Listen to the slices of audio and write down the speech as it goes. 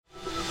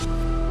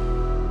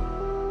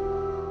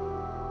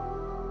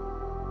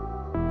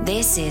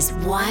This is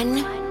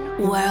One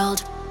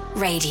World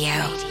Radio.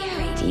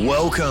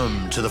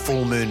 Welcome to the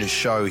Full Moon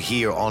Show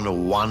here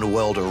on One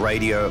World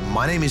Radio.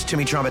 My name is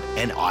Timmy Trumpet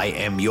and I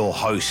am your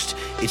host.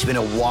 It's been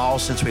a while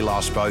since we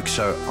last spoke,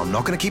 so I'm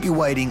not going to keep you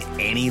waiting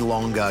any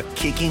longer.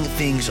 Kicking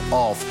things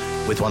off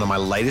with one of my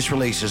latest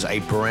releases,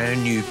 a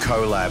brand new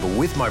collab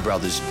with my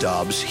brothers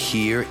Dubs.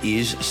 Here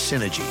is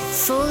Synergy.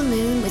 Full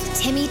Moon with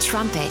Timmy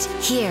Trumpet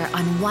here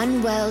on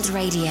One World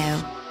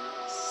Radio.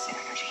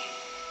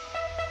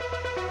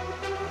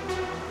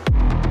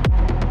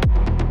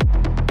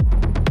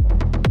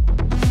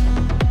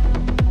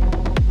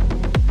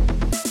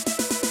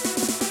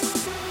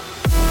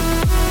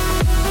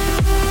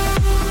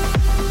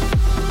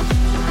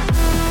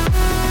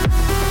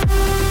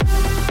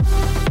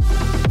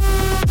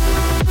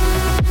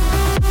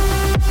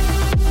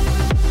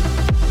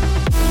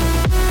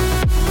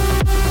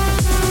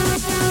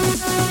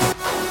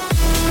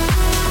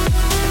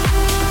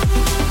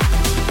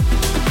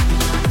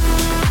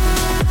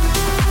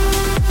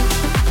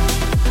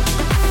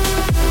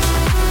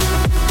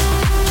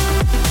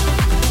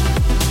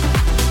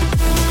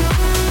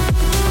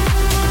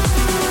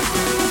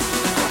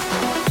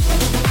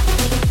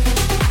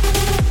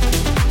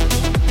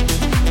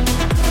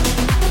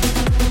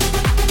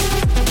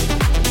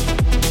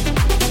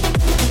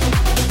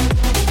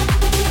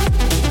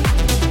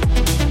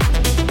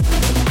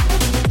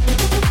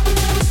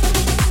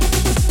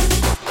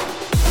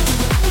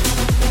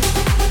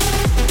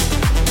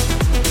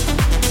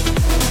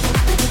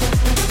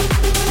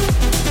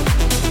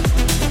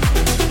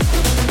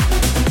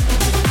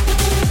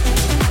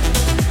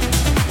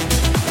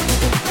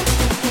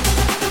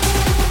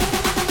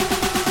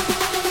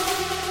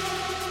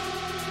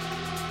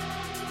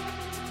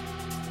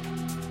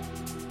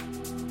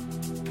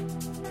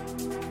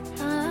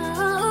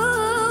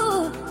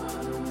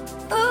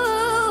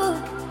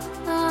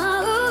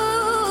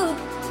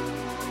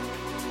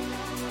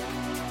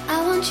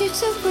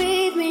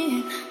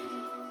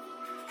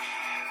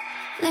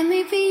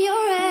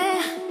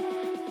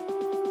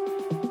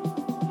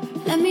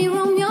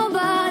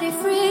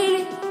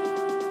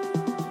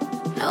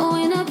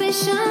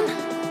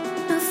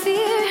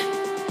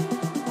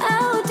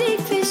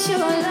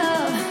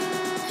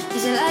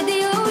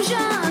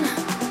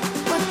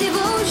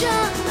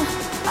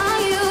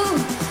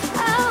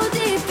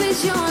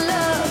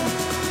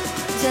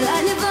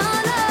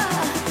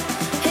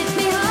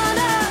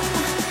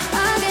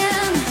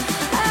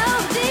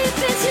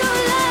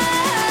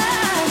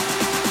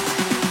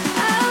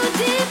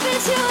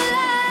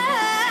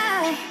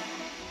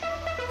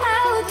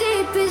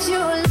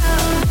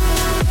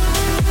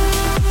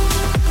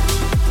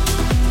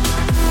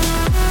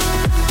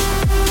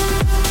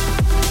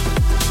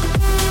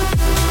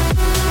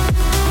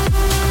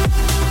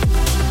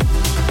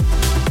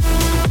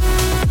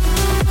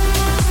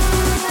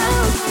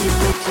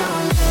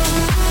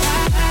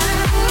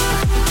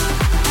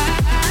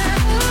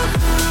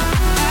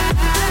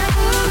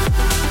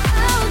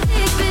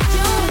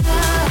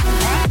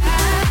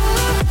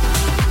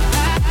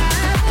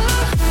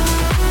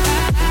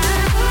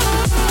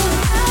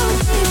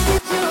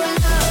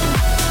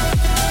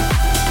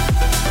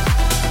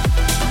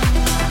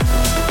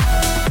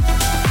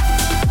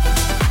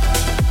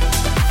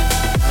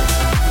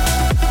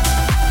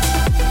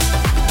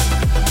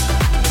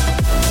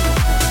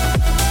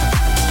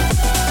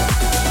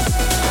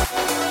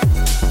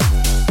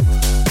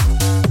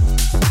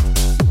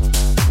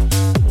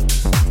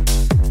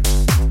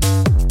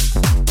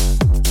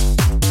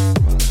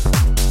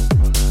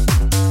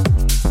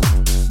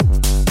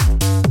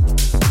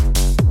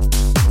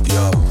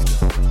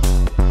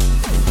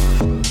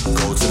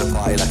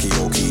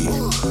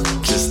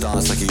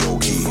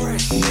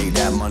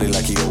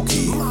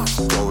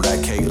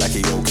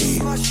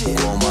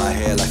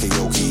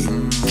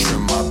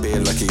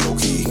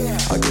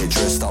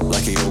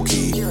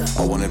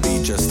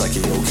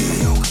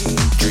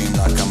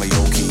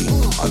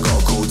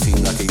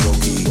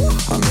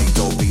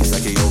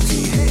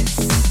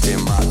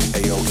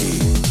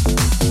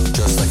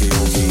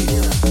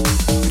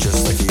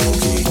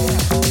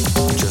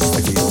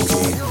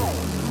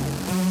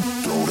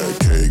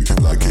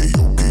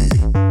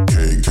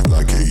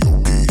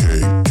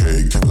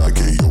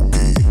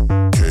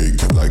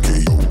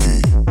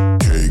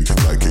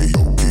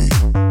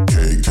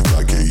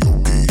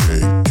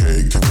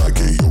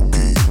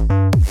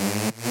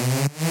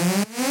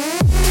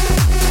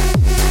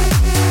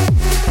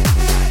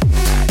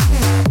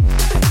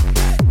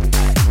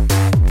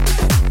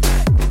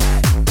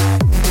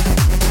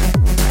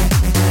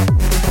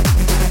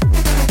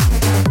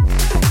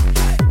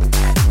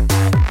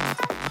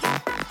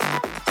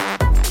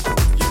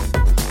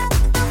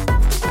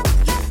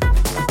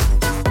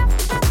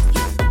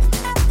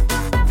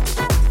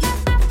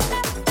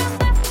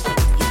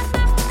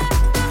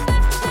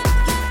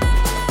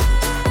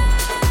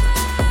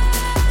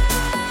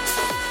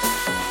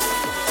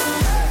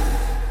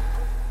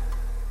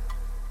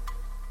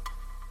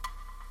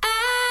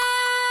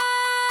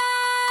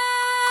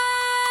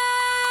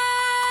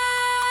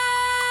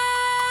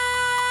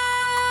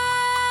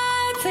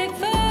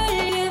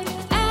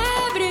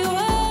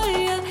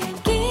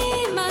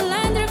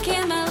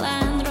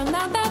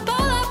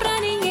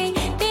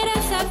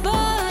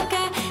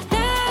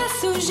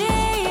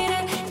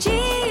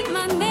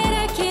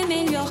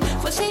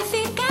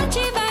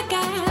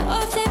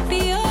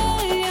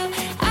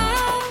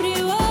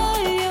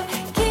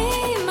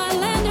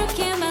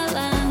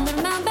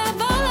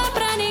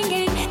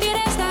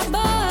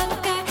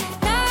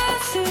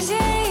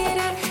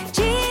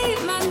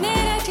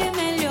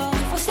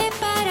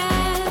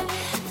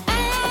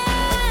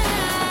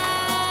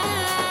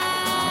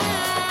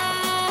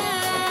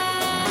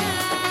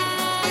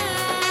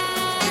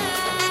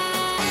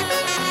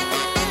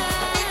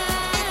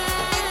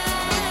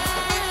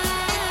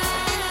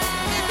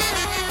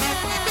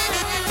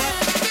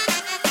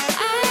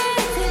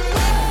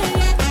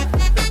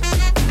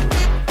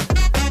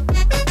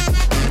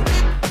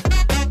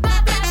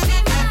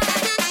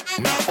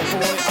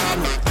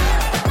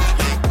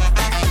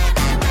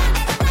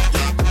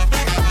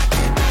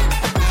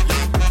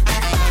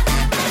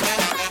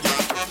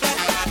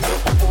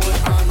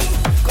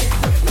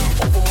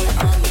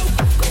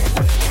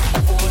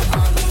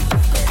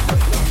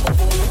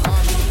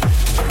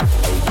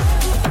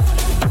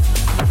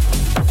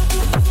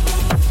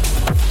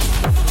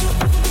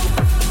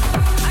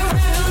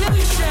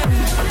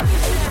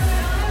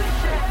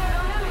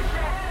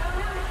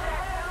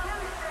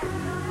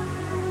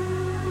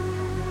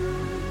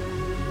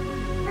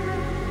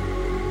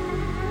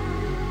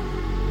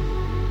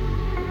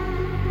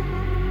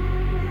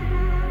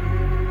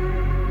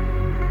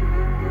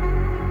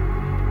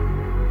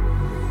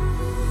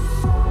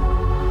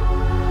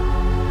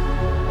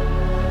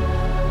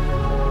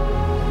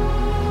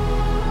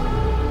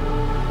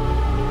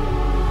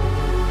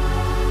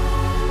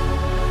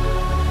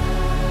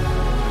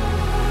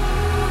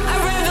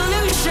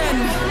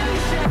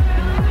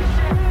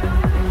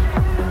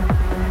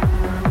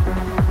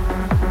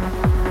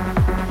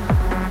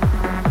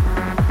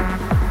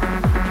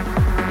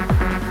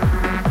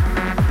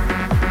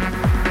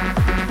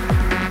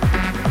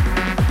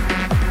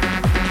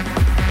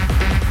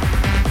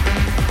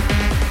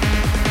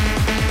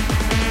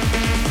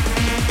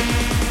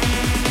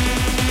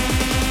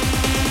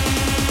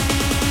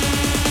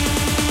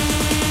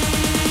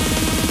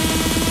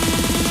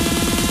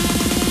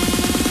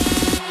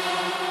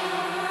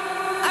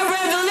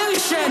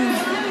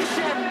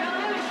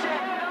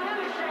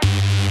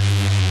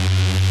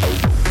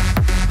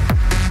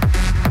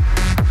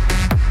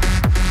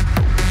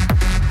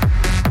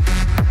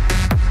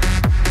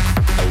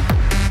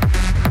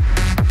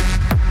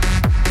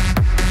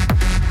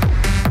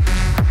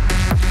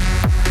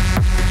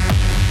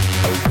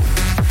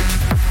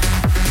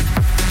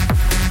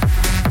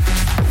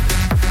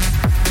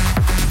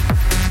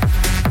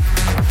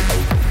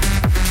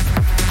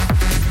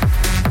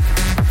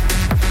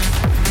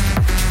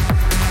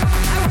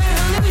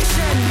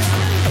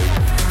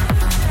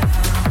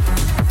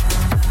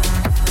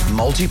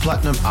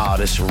 Multi-platinum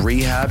artists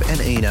Rehab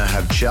and Ina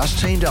have just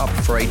teamed up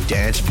for a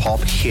dance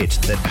pop hit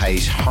that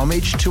pays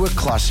homage to a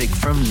classic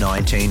from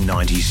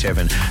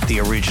 1997. The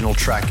original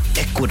track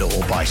Ecuador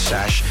by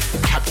SASH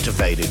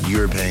captivated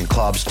European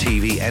clubs,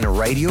 TV and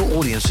radio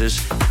audiences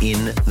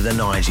in the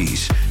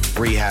 90s.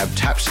 Rehab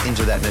taps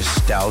into that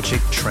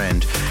nostalgic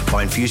trend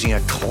by infusing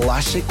a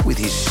classic with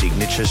his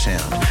signature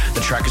sound.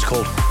 The track is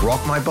called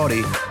Rock My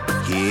Body.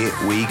 Here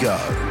we go.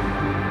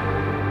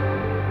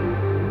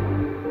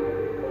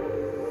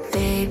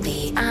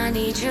 Baby, I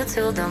need you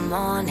till the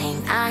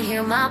morning. I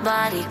hear my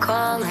body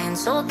calling,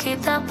 so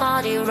keep that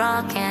body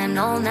rocking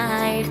all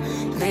night.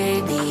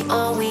 Baby,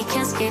 oh, we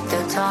can skip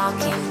the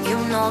talking. You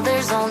know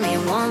there's only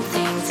one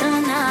thing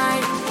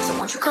tonight. So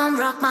won't you come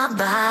rock my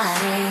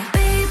body?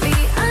 Baby,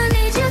 I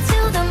need you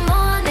till the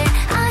morning.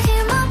 I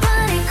hear my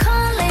body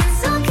calling,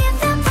 so keep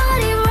that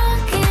body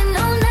rocking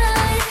all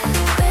night.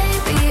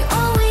 Baby,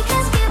 oh, we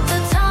can skip the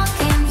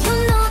talking. You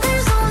know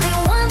there's only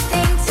one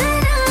thing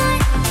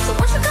tonight. So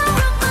won't you come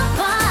rock my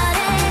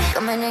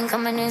body?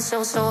 Coming in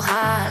so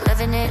hot.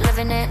 Living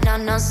it,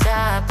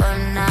 non-stop.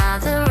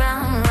 Another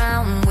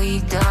round, we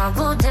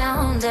double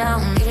down.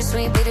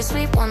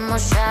 Bittersweet, one more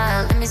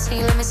shot. Let me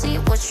see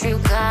what you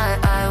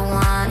got. I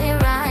want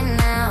it right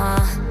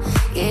now,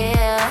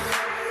 yeah.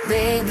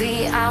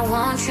 Baby, I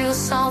want you,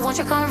 so won't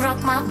you come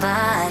rock my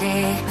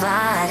body.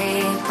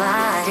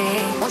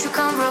 Won't you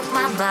come rock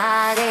my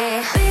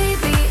body?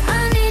 Baby,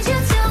 I need you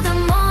till the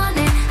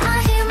morning.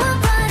 I hear my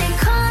body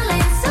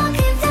calling, so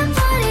keep that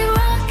body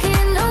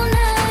rocking all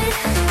night.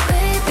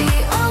 Baby,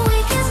 oh, we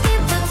can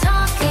skip the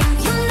talking.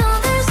 You know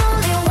there's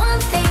only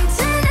one thing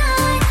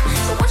tonight.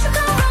 So won't you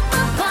come rock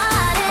my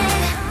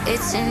body?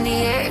 It's in the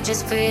air,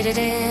 just breathe it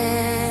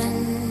in.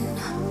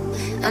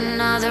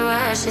 Another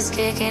rush is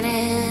kicking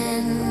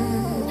in.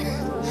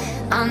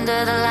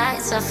 Under the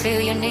lights, I feel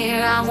you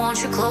near. I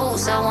want you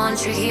close, I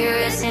want you here.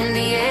 It's in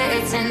the air,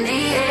 it's in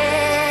the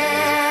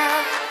air.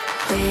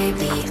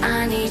 Baby,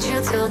 I need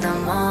you till the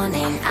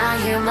morning. I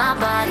hear my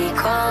body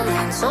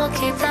calling, so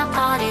keep that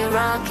body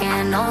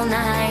rocking all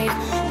night.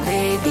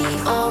 Baby, Baby,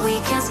 oh, we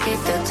can skip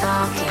the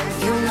talking.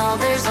 You know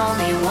there's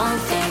only one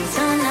thing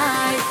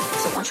tonight.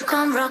 So won't you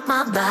come rock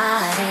my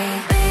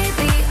body?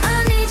 Baby,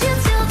 I need you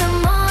till the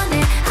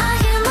morning. I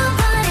hear my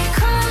body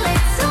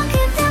calling. So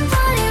keep that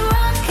body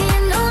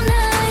rocking all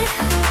night.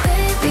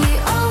 Baby,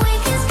 oh, we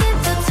can skip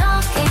the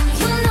talking.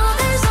 You know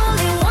there's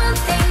only one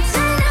thing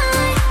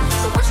tonight.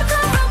 So won't you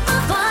come rock my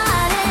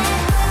body?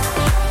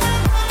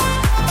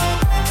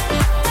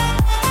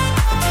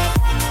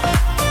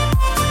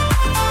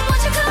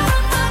 Won't you come rock my body? Won't you come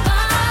rock my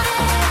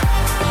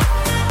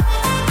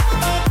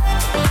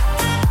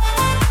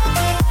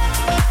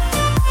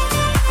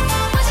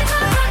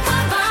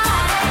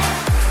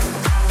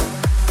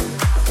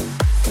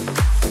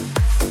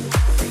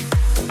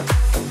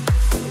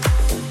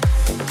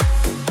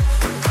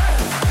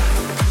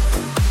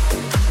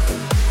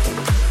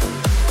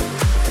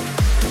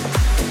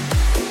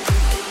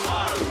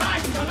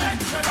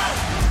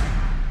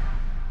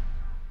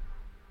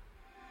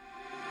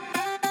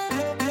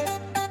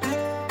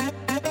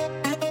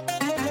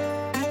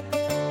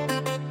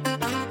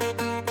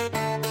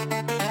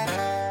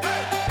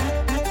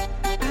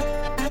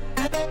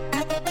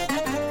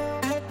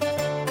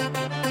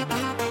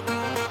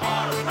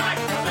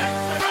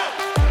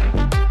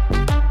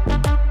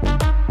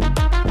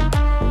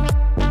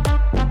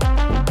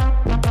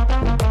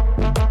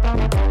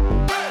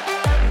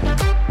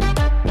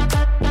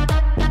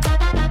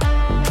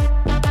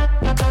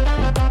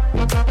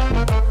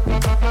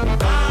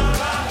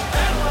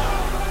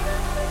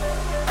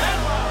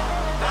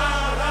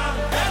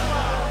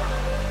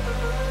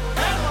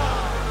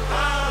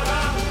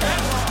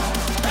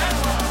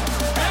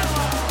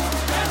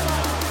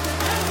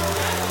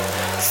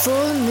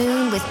Full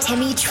Moon with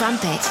Timmy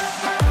Trumpet.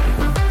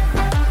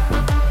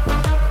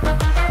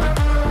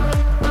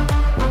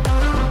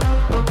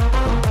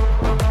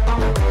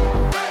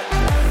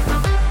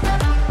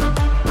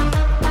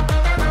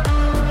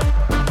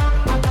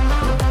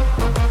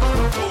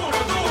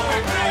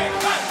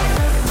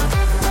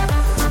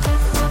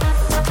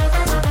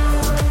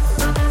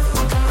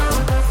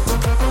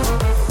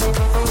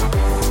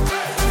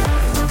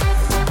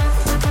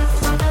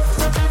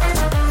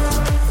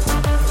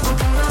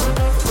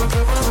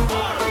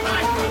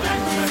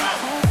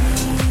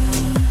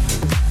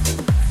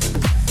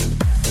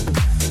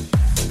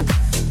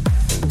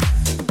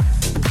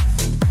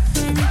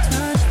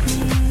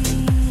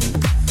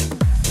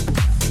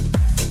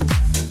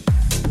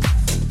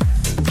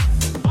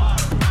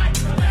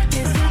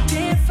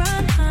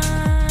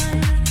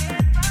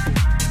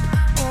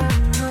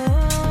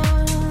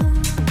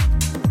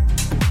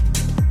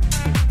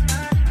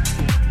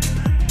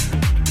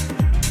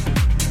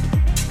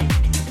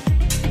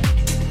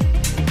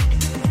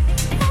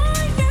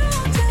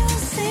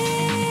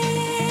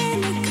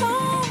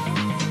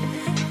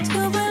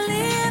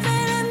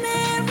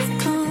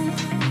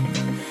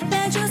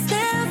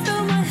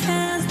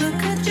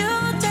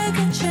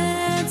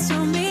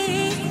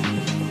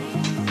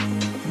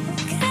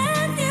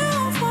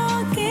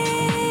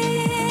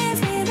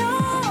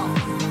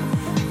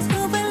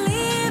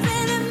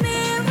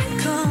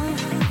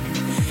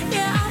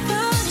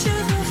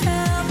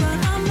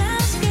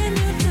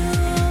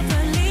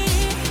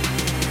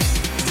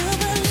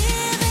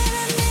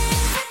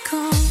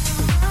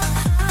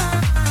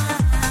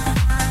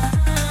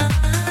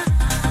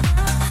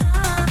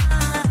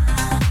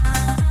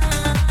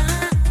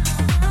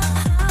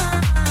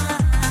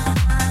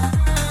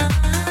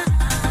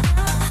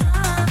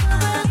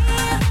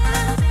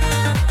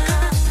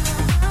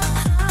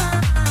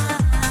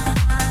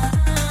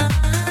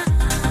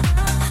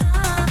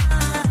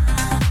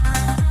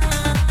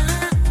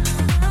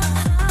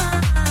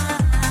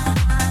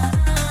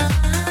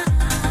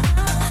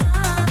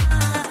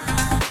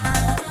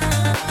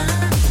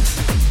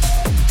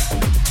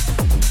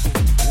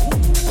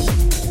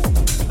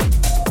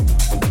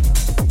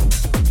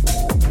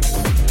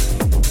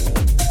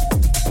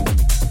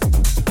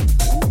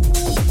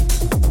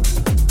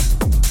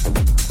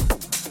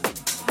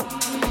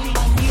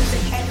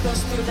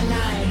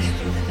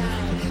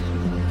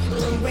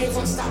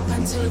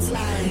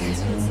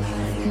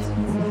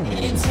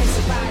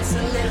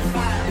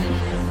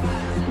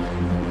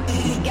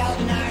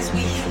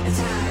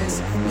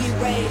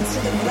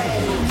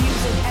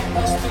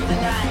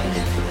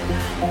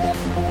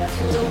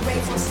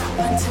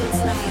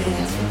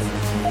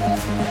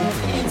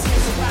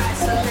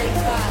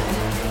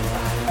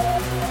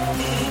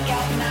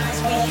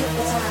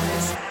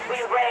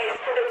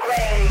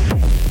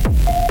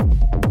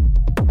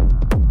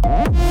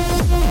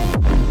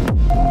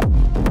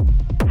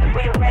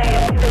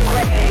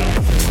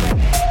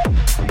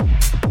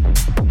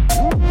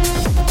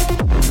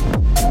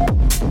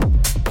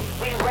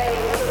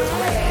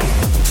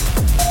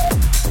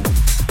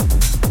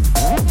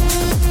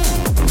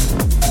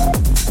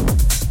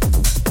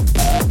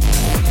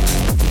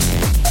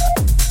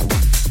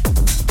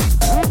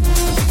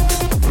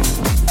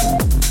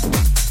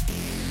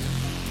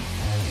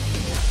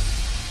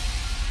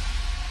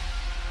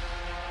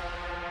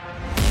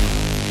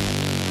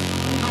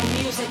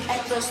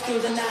 Through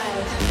the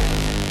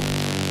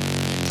night.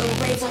 The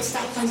rave don't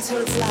stop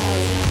until it's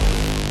loud.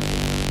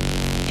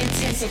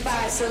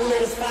 Intensify,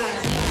 solidify.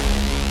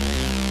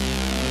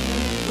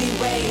 We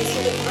raise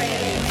to the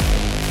grave.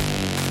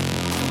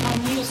 Our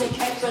music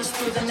echoes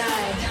through the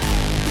night.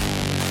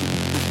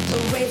 The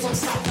rave don't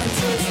stop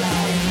until it's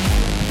loud.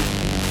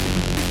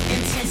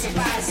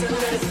 Intensify,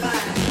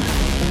 solidify.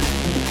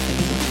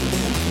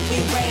 We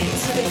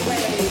raise to the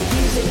grave.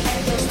 Music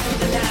echoes through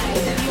the night.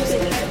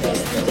 Music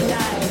echoes through the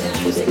night.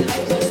 Music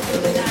echoes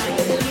through the night.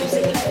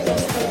 Music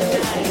echoes through the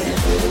night.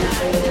 Through the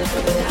night.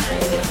 Through the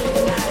night. Through the night.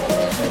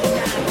 Through the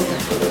night.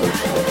 Through the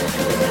night.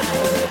 Through the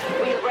night.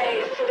 We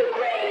raise to the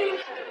grave.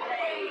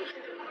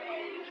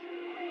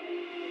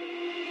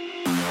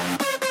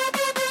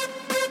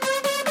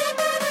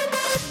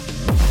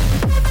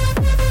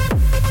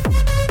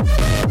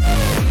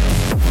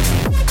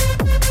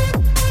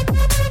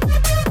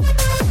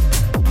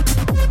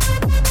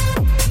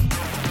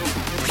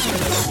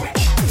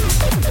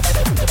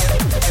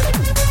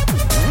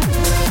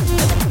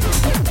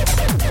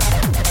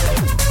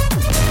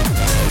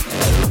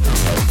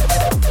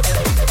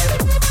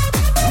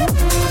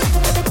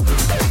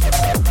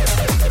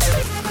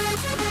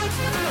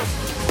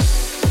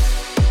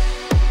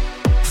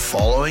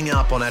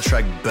 Up on our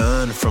track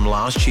Burn from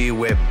last year,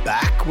 we're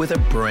back with a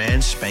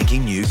brand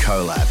spanking new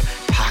collab,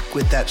 packed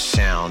with that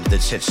sound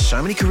that set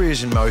so many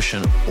careers in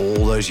motion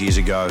all those years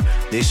ago.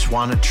 This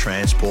one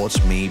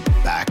transports me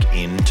back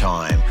in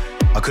time.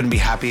 I couldn't be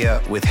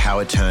happier with how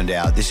it turned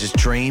out. This is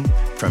Dream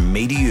from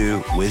Me to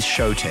You with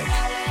Showtek.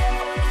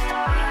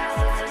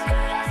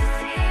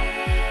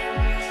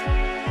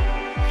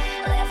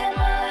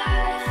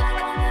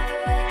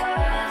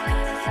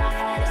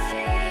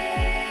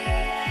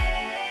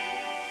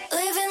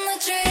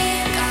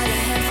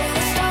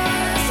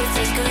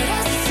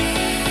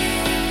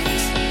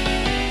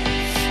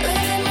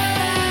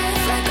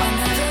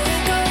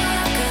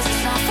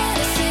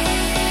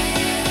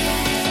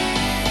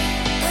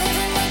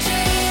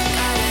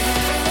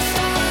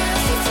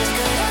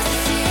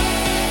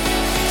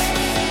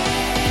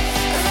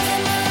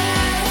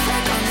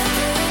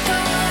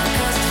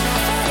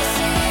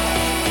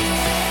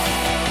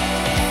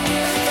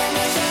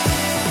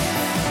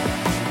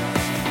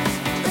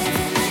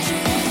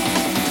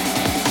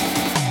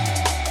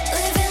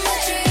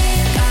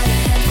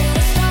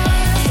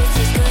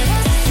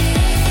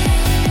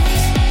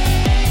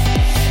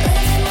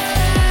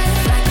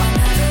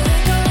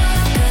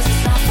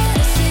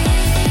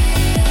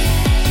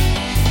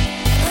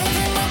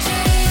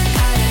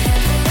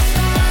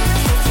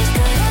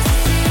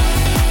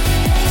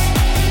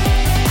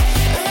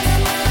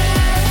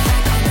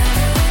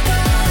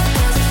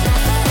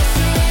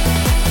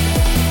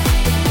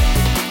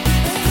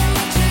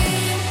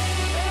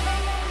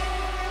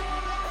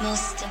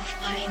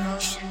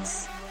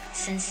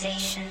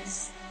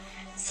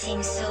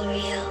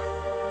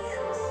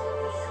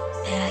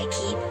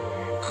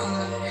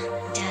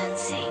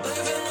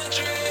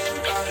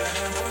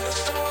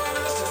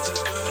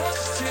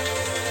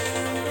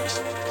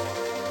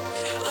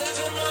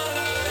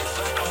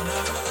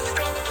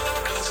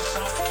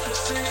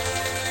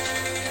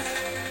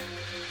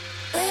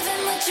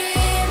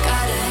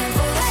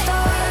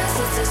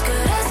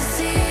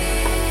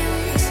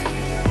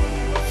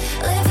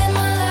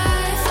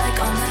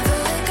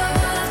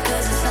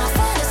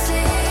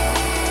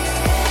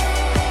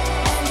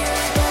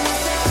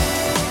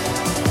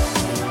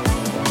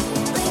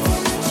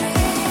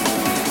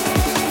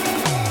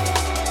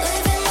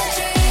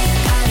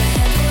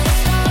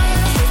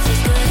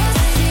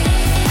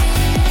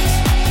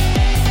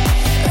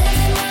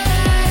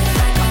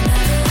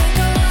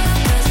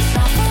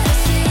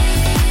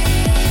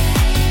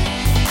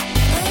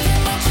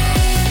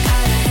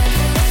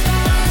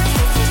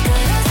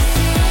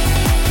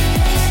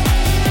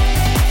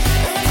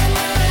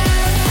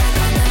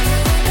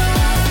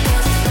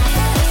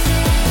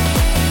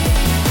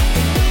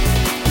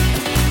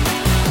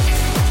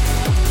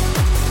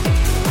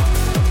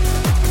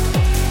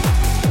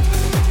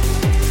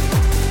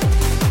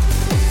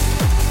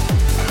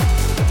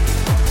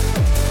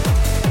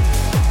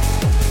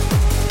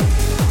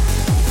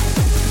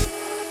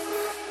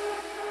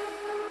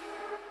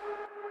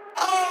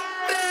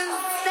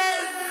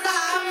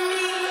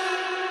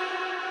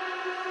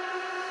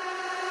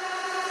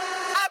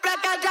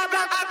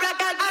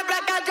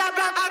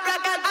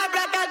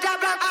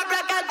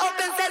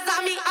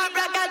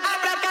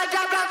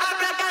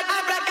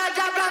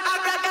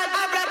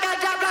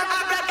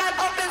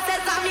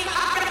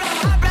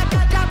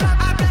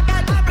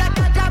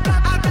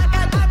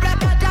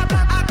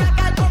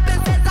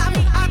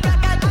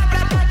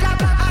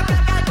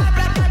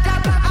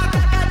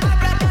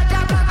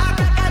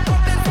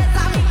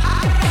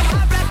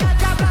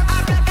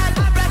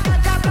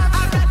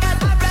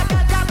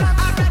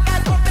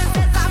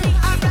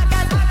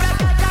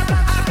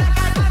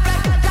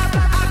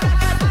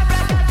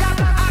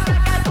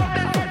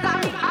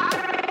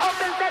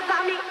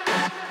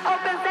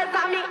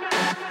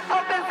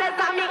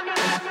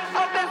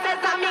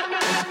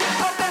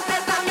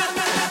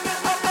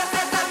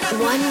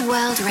 One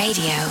World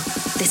Radio,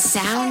 The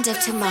sound of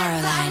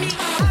Tomorrowland.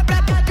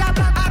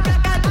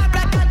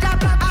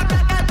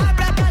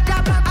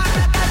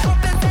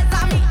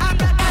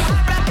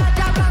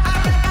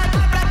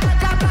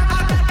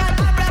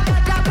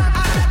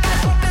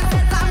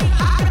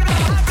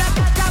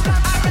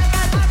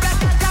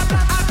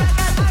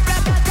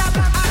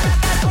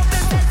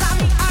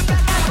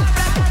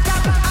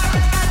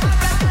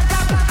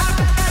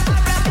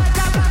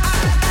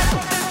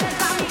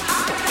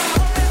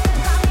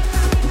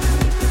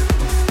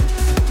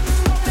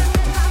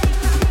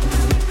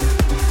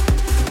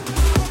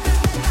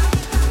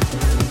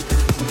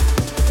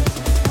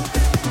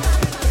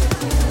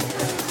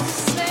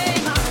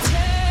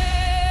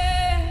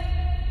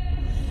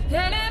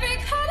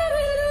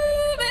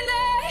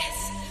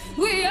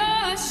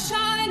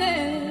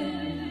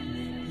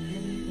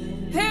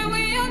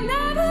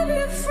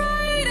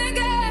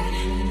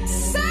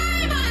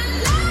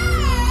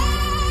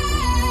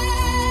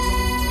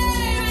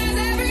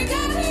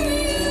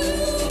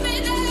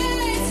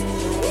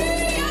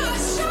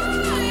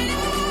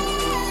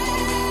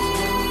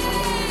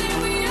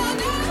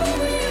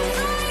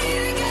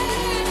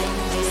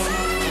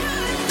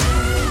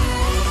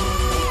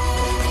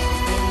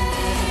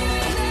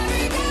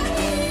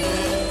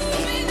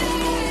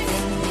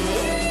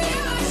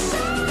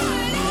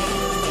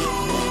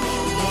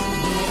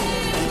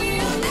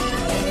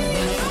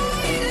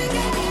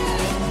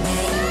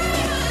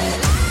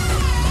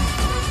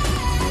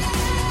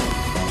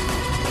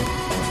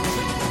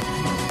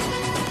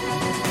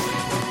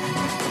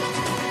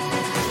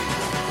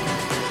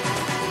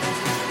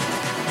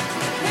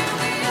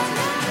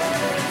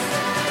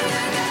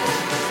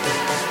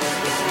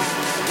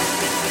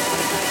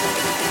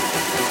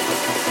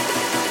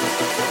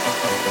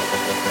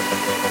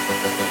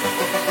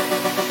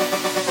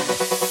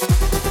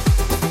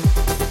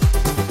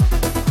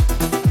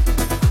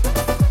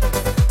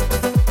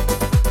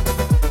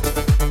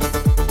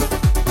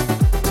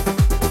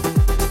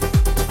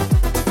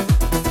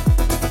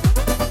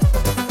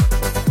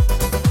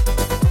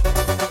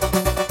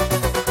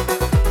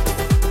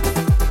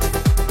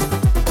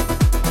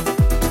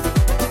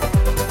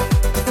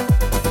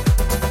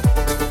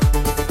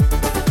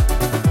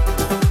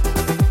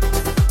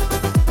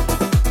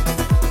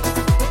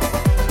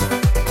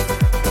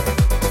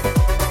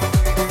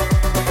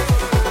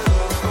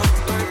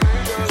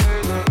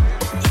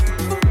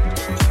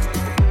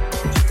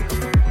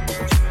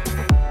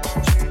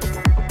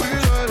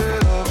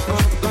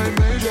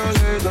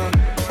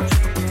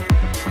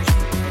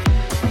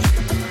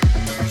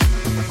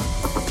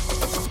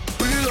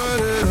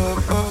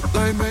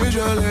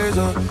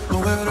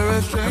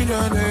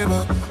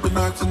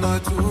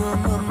 tonight to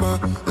remember.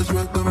 Let's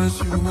wreck them as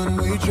human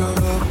nature.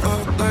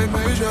 Up like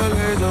major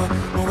laser.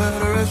 No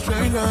matter a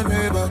stranger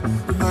neighbor.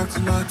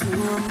 Tonight to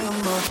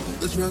remember.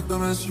 Let's wreck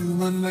them as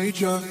human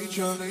nature.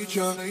 Nature,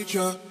 nature,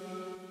 nature.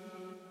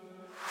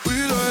 We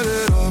light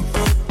it up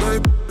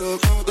like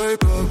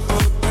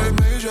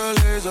major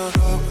laser.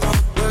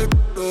 Up like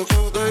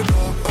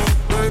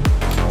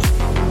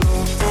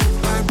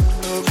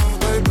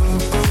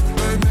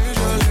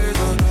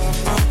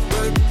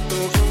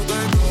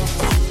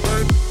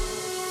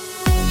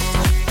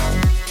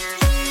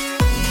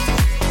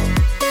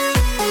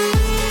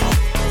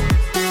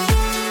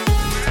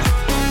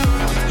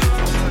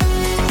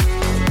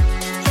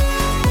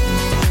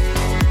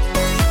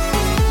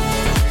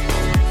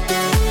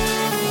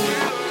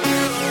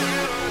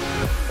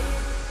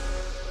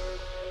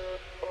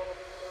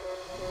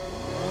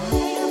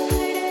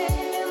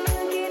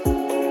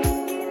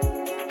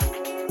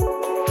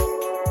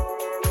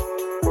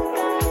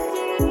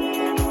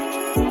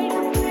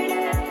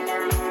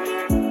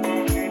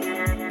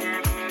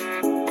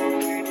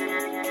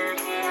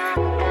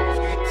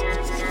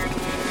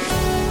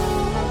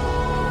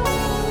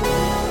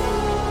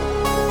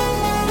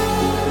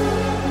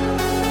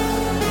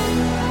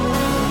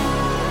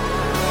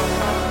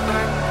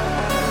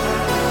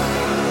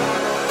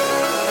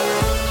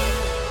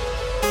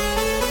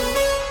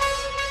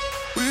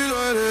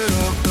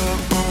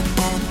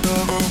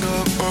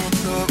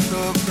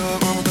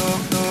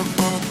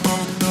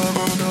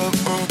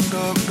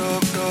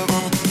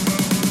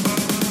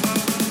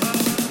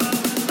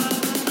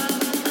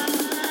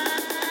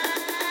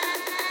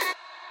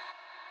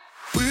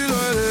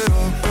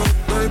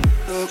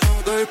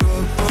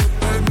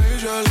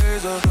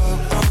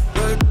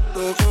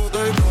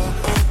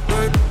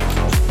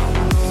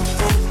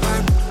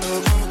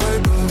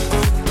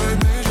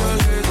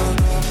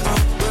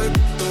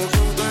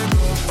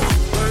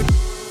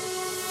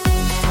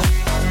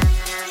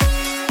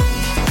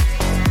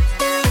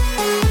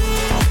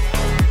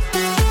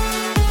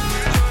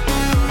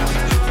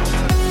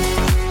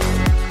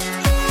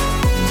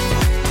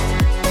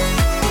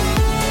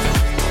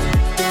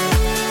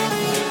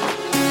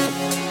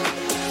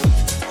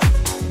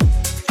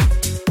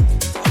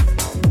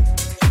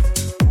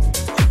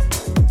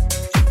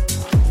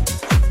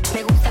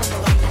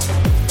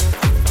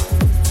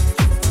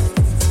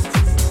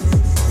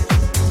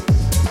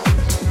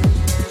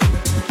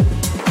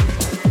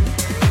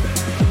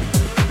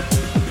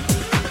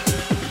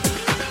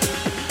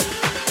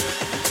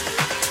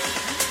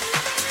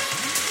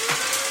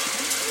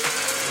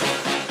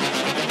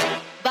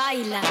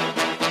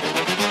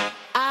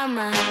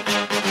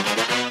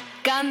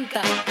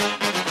canta,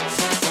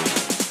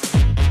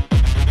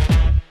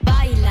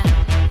 baila,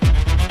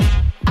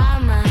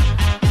 ama,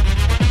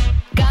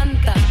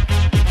 canta.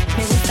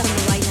 Me gusta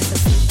cuando bailas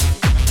así.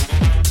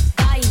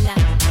 Baila,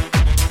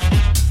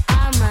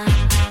 ama,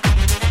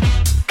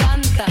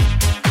 canta.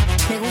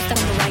 Me gusta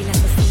cuando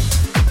bailas así.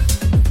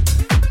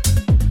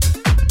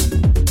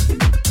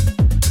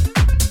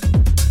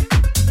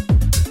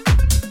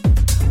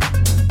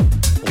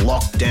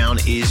 Lockdown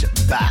is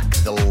back.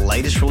 The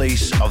latest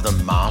release of the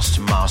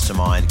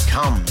Mastermind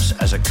comes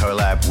as a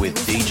collab with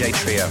DJ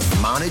trio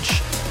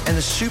Maddix and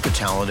the super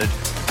talented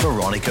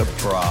Veronica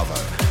Bravo.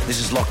 This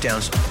is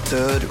Lockdown's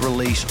third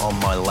release on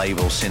my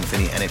label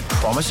Symphony, and it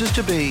promises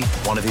to be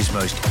one of his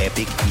most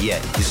epic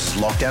yet. This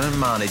is Lockdown and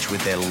Maddix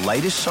with their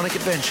latest sonic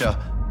adventure,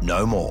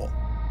 No More.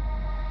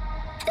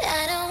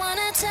 I don't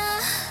wanna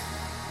tell.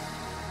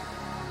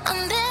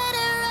 I'm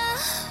better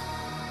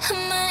off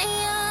on my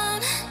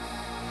own,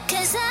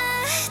 'cause I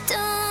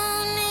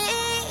don't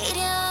need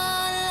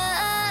your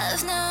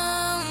love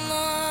no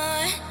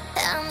more.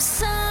 I'm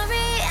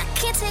sorry, I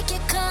can't take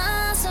your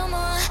calls no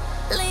more.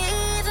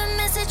 Leave a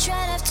message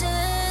right after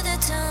the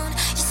tone.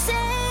 You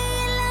say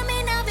you love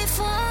me now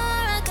before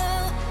I go,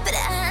 but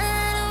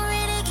I don't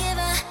really give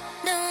a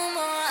no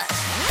more.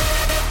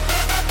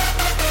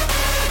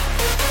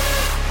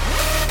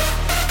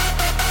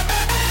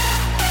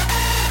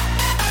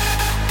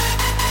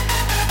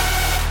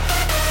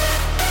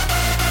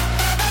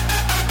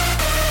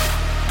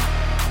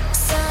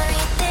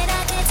 Sorry that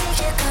I can't take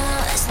your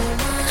calls no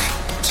more.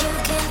 You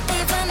can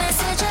leave a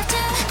message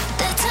after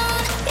the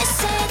tone. You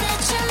say that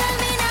you love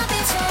me now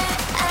before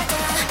I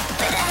go,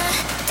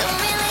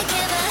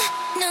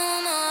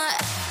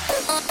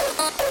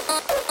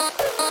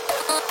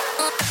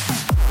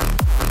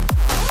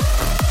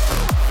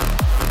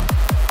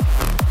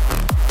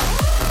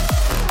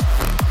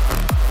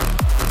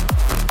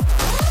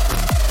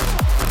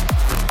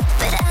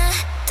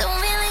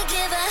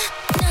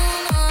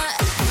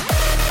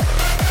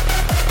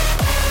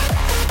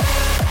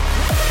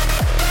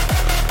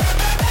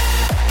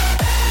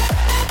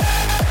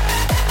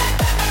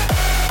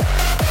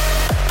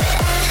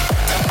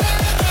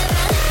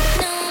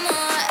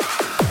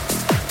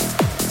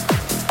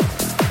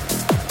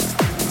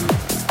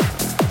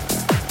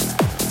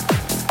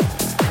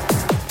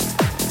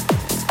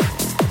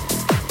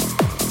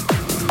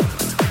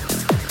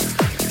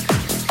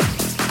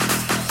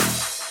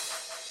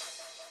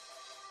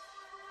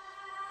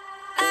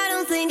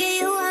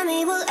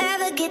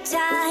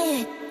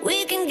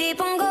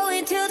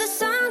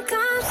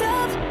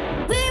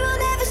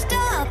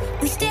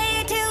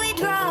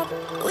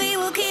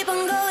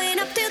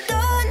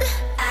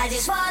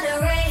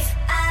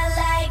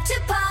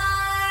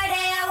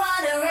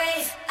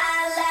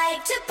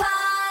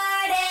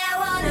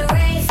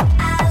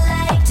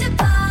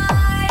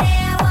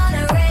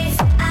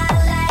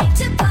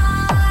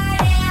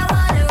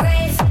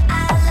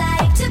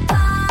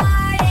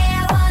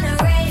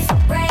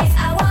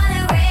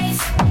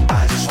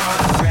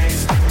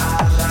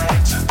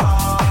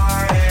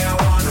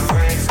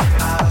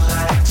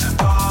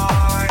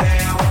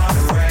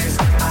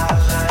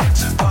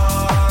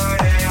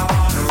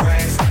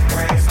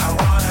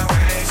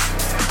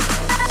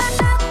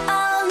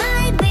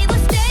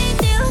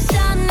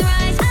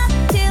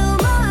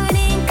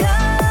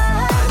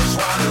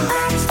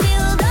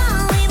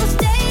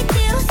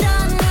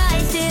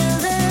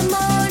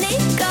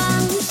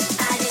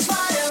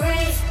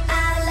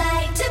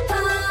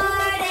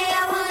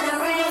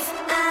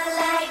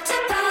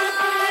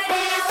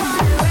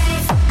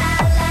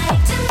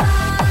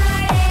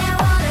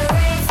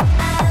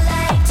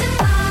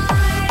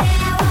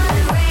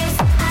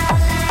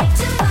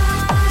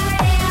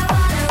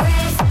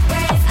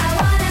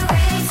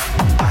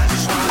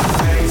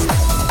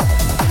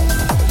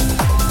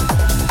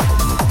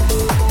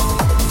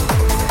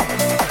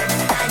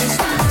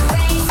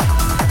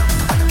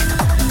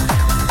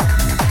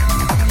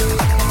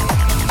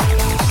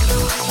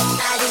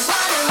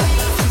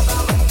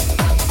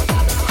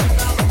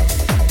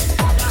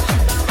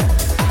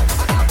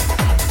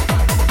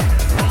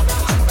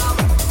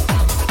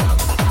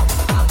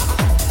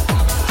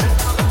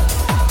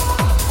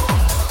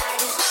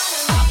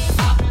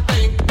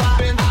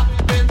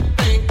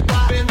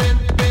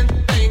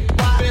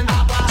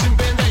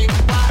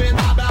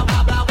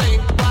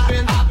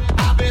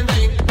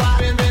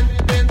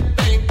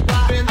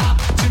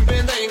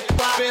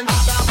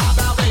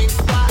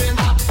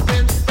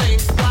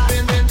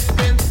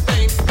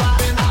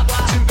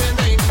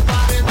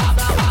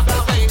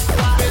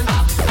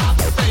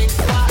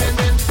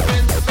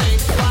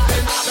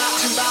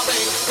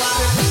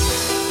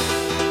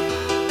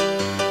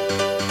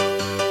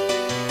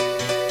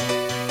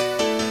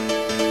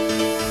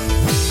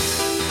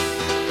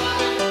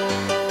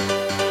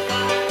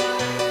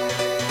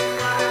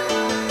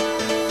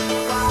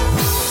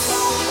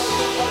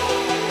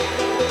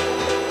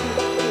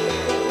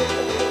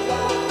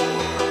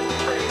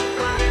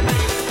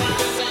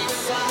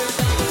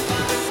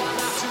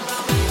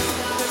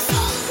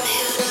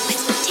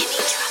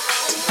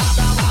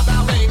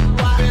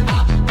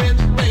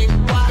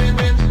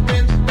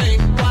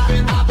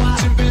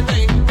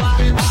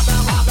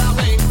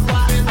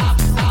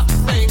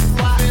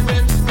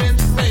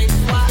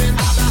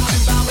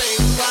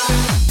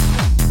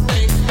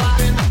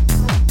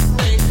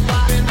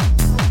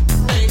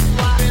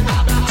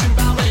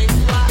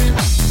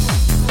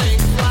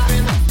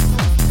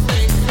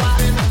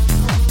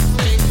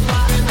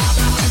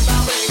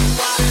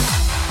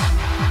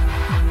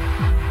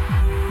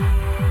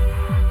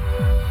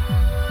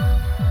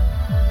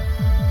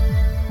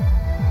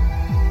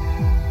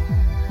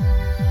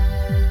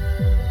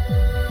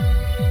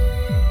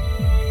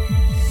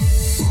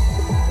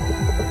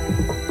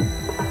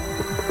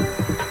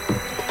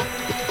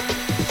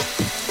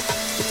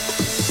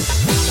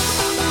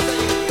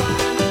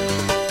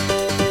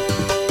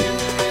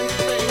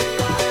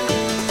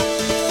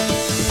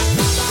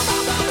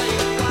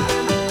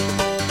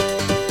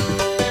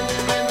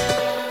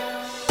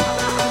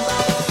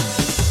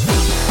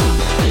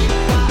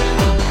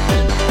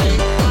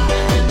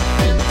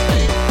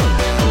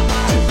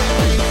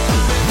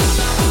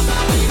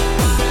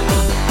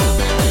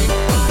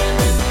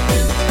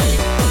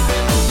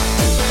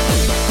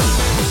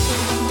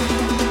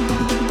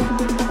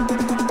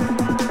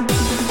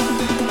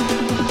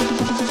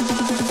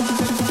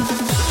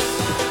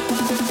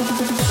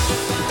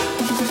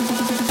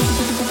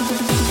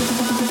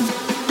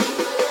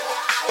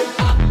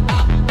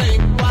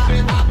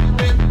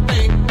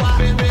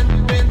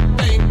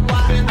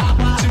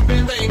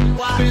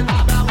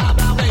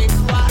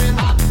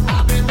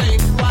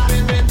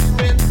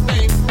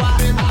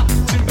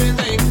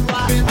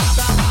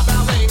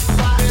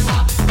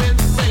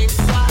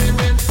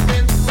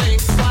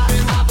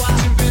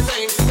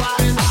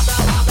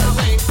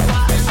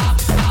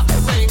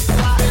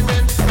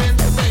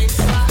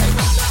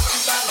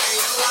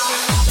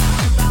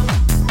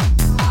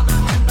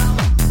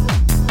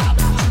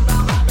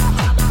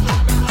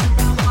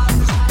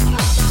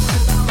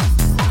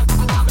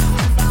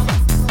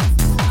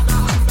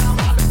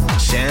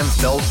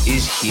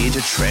 here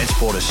to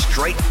transport us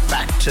straight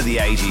back to the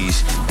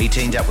 80s. He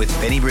teamed up with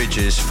Benny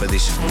Bridges for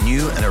this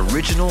new and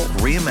original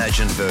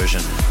reimagined version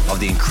of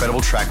the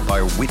incredible track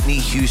by Whitney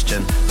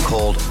Houston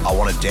called I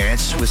Wanna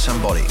Dance With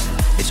Somebody.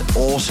 It's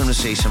awesome to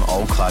see some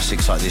old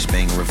classics like this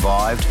being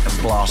revived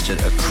and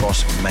blasted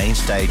across main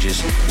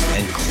stages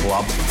and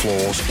club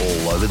floors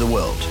all over the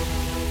world.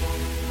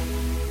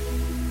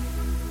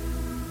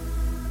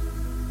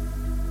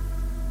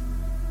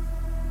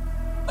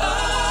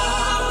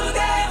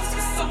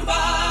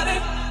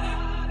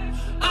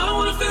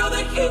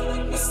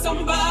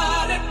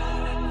 Somebody,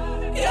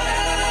 yeah,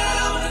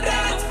 I wanna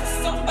dance with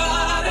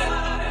somebody,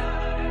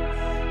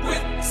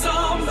 with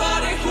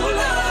somebody who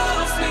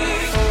loves me.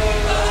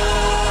 I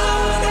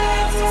wanna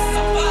dance with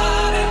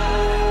somebody.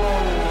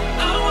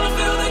 I wanna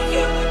feel the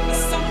heat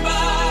with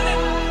somebody,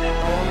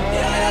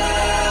 yeah,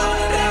 I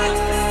wanna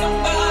dance with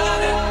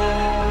somebody,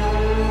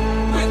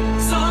 with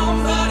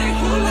somebody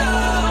who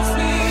loves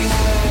me.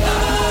 I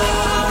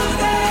wanna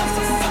dance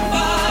with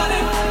somebody.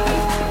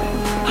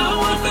 I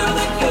wanna feel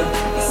the heat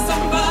with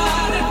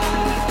somebody.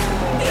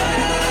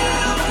 Yeah.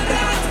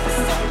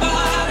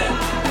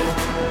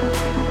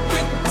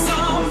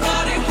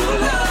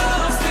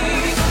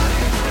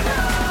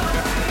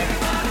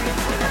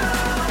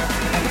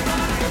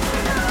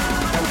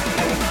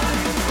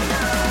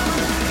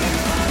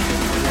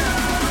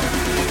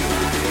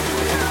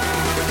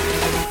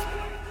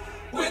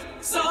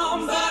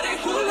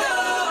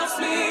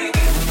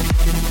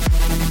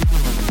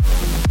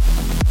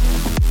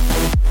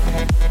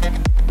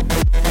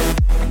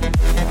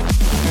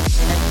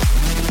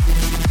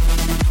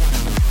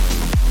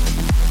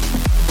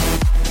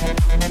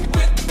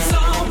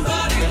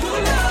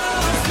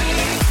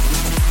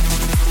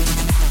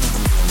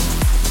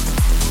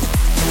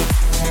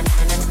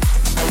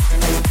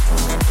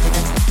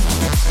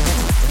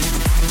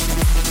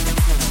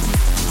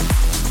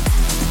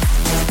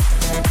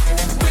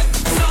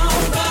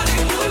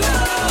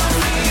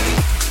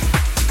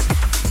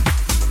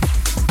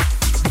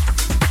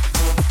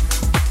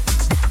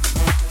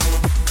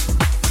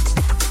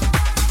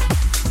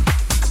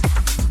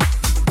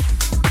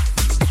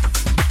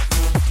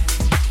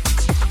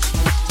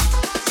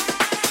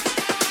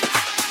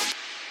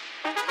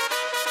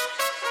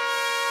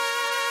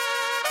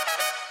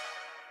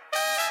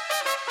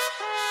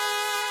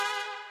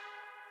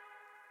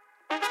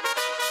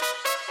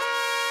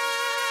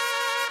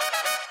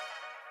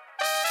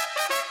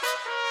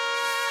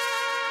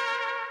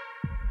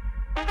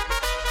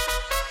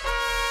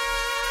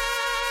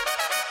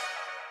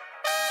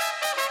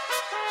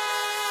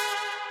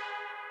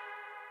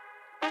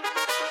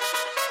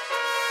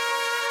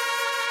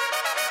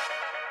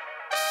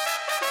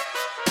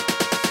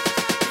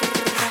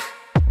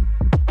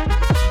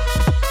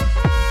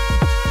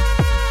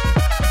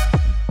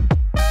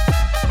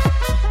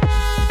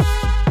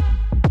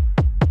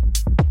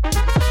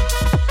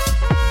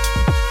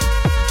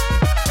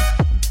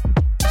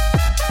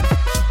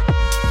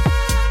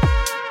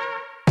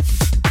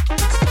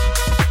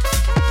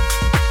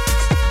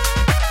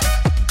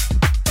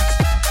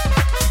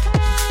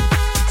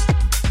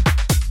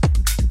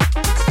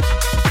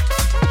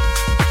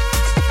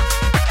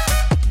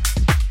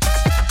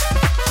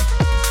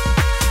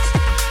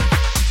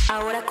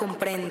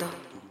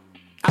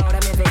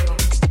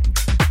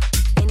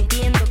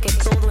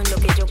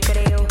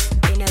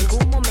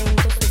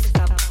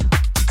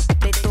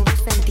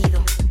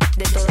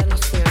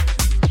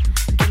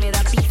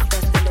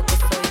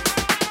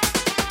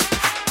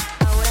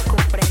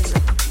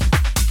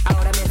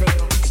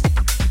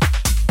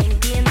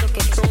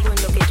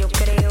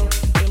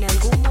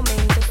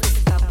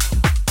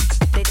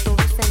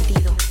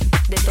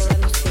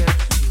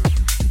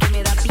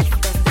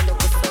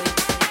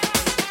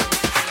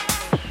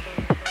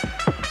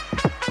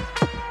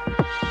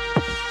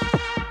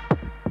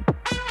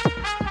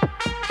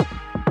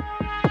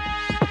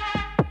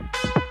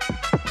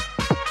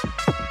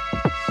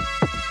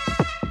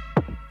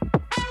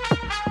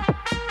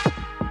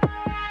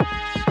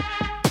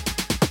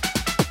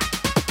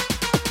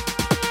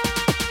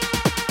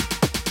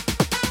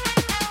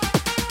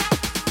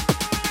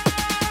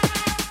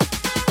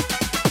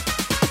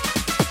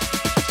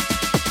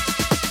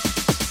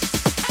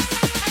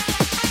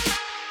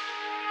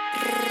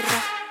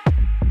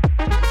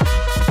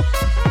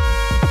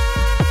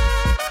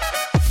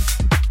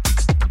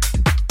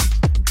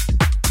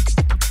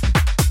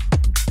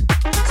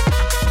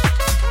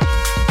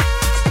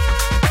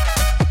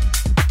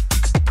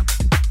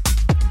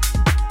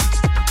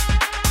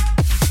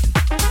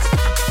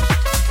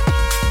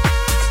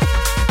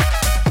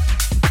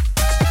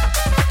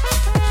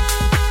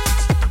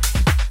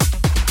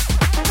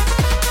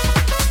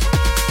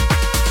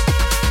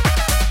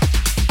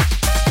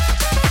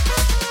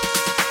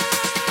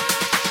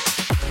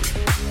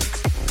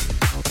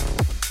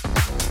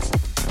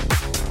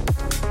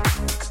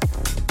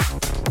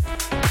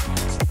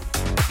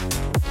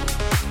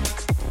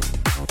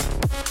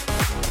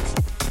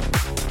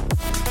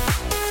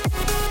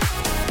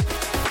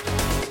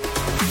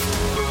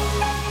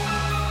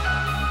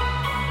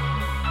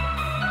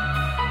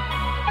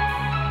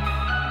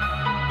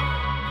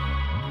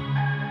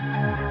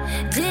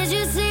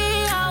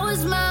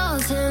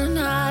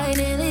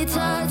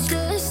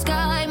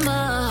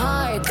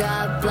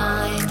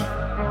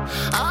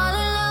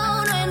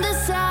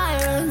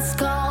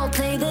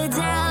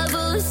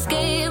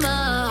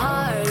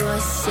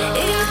 soul.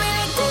 You got me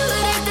like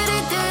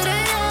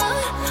do-do-do-do-do-do.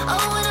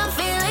 Oh, when I'm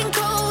feeling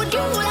cold,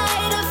 you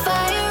light a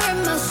fire in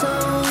my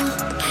soul.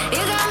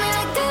 You got me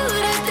like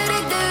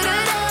do-do-do-do-do-do.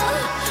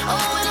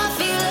 Oh, when I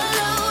feel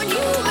alone,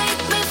 you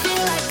make me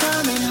feel like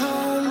coming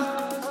home.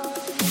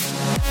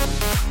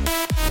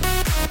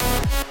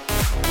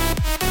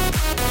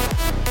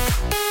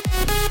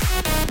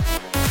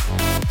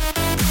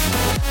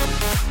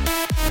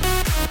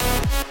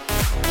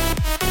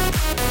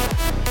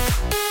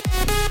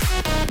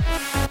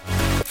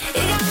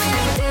 You got me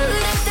like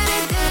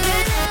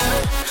do-do-do-do-do-do.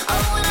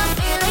 Oh, when I'm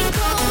feeling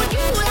cold,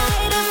 you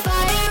light a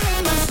fire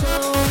in my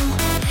soul.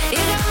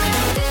 You got me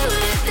like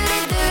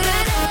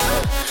do-do-do-do-do-do.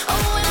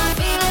 Oh, when I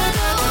feel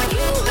alone,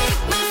 you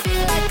make me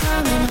feel like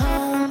coming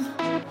home.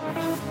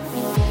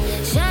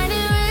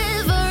 Shining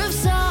river of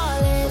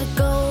solid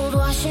gold,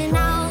 washing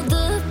out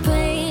the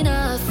pain I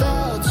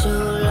felt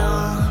too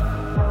long.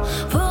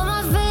 Put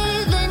my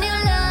faith in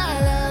your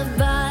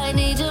lullaby,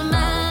 need your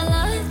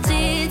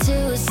melody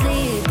to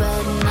sleep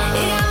at night.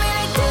 You got me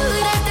like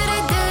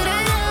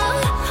do-do-do-do-do-do.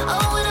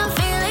 Oh, when I'm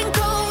feeling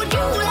cold,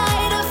 you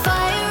light a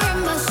fire in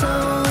my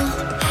soul.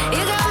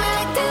 You got me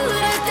like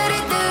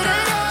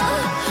do-do-do-do-do-do.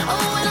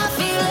 Oh, when I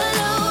feel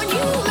alone,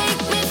 you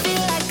make me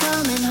feel like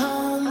coming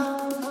home.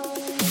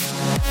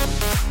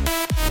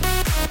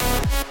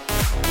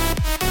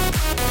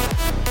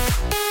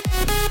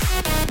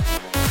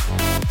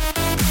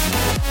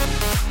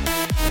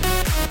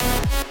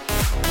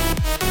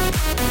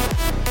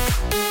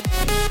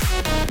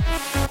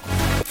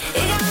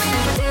 You got me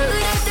like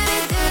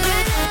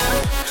do-do-do-do-do-do.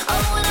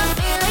 Oh, when I'm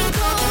feeling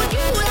cold,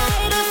 you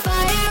light a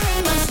fire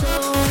in my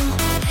soul.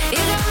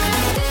 You got me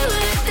like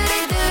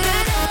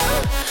do-do-do-do-do-do.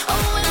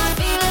 Oh, when I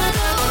feel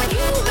alone,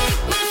 you make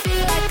me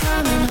feel like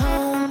coming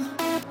home.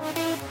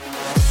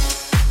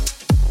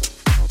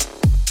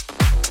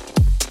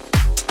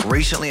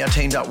 Recently, I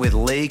teamed up with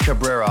Lee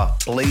Cabrera,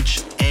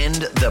 Bleach, and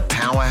the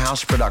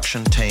Powerhouse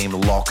production team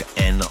Lock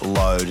and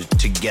Load.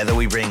 Together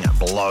we bring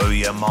Blow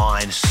Your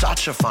Mind.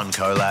 Such a fun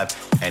collab,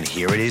 and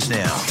here it is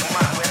now.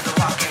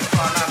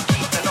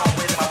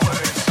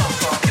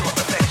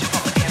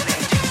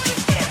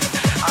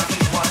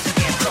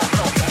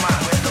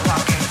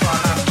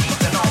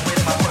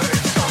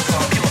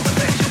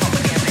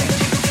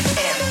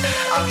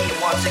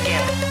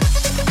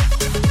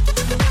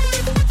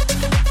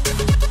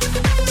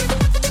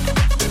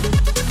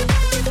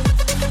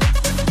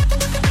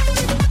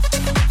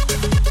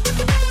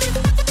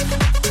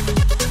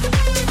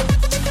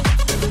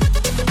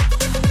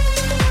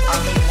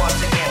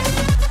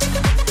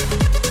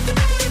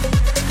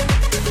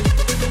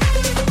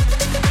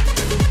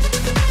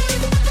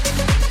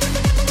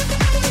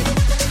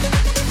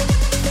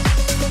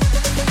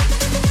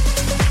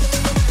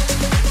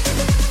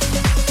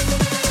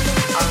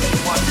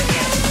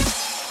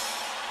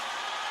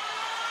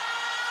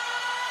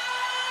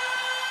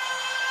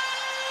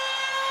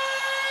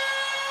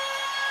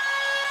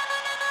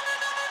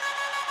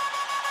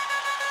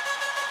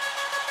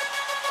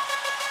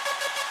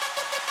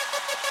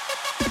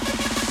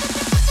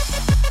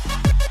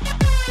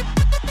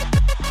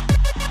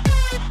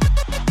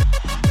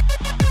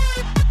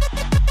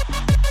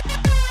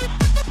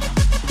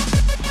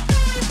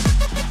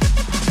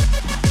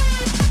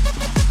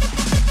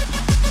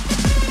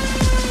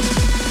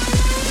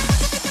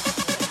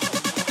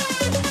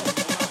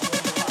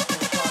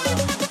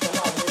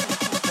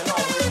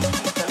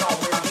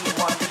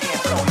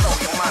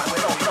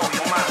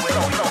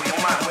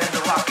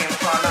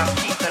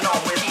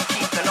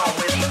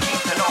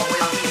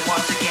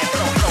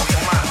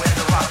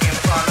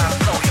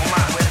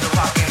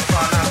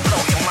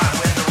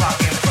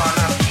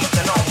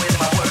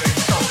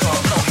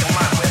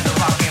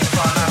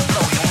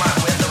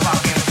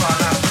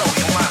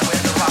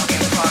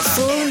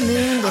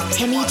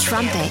 Timmy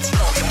Trumpet.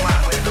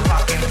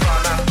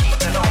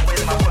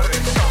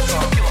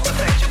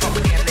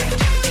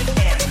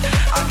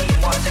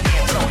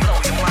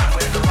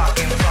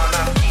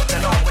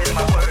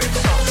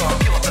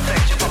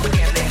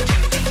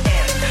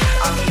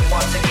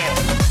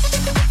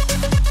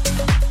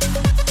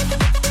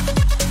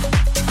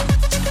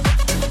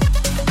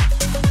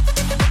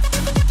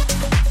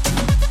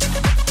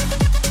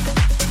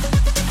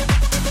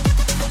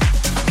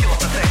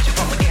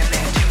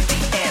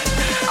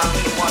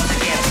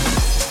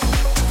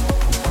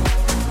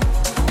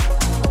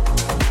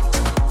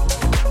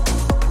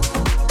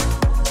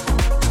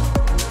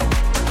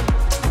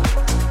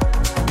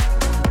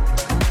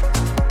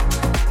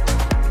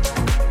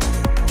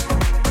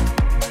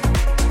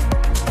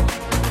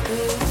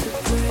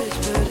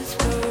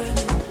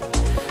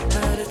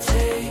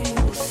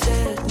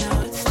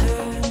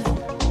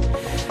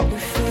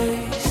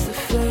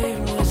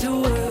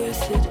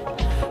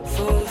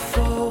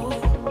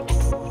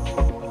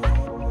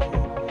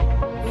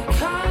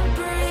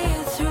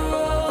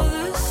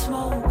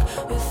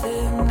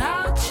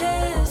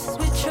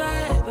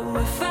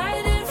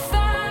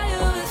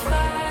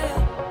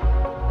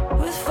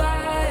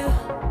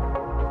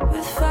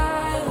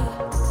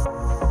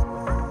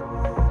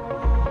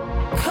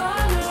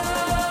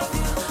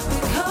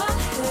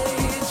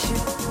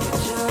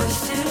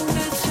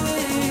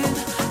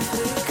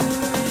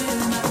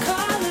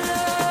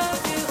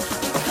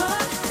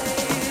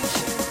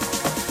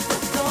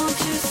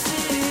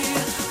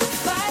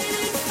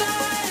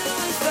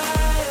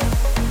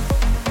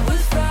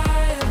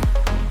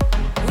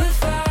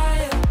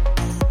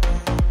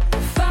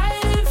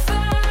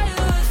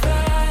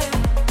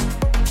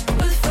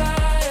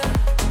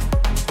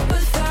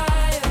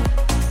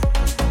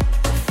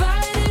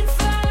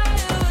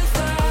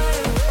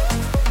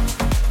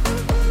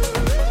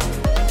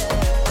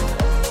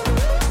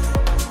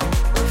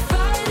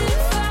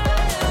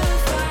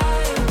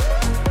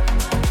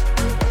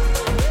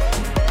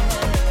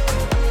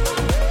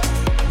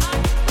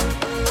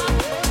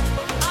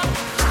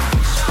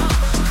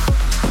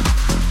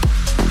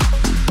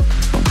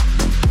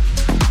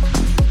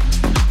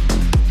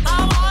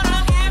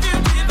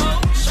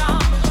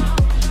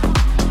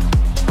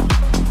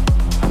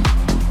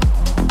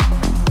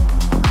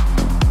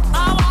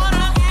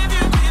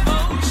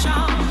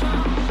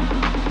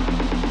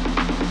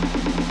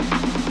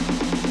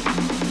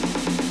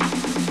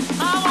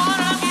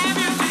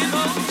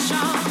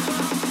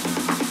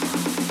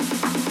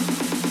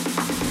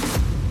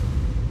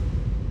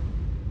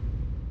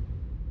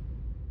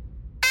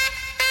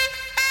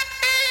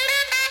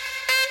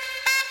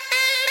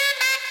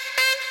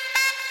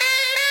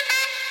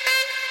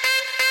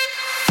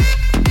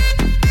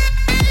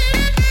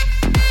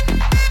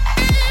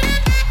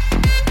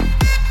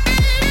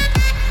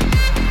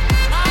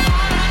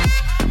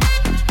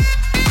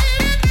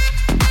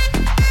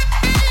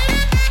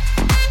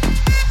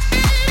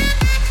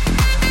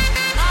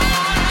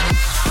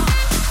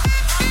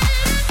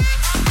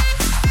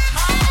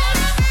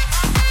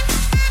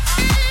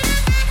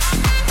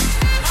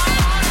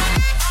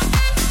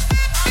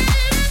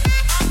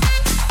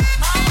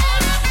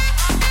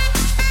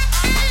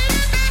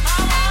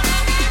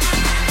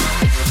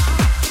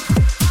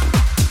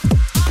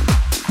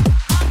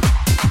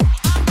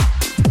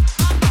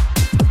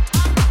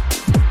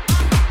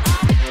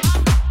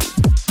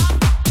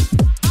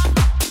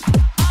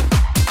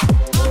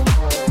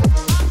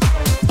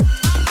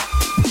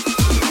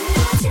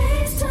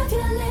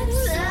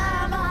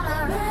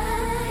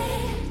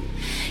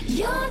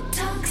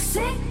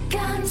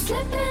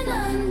 slipping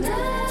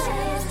under.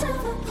 Taste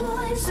of a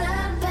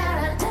poison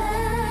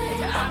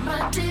paradise. I'm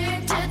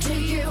addicted to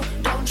you.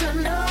 Don't you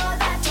know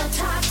that you're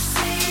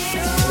toxic?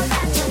 Know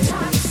that you're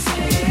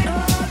toxic.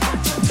 Know that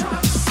you're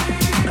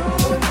toxic. Know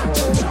that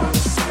you're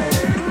toxic.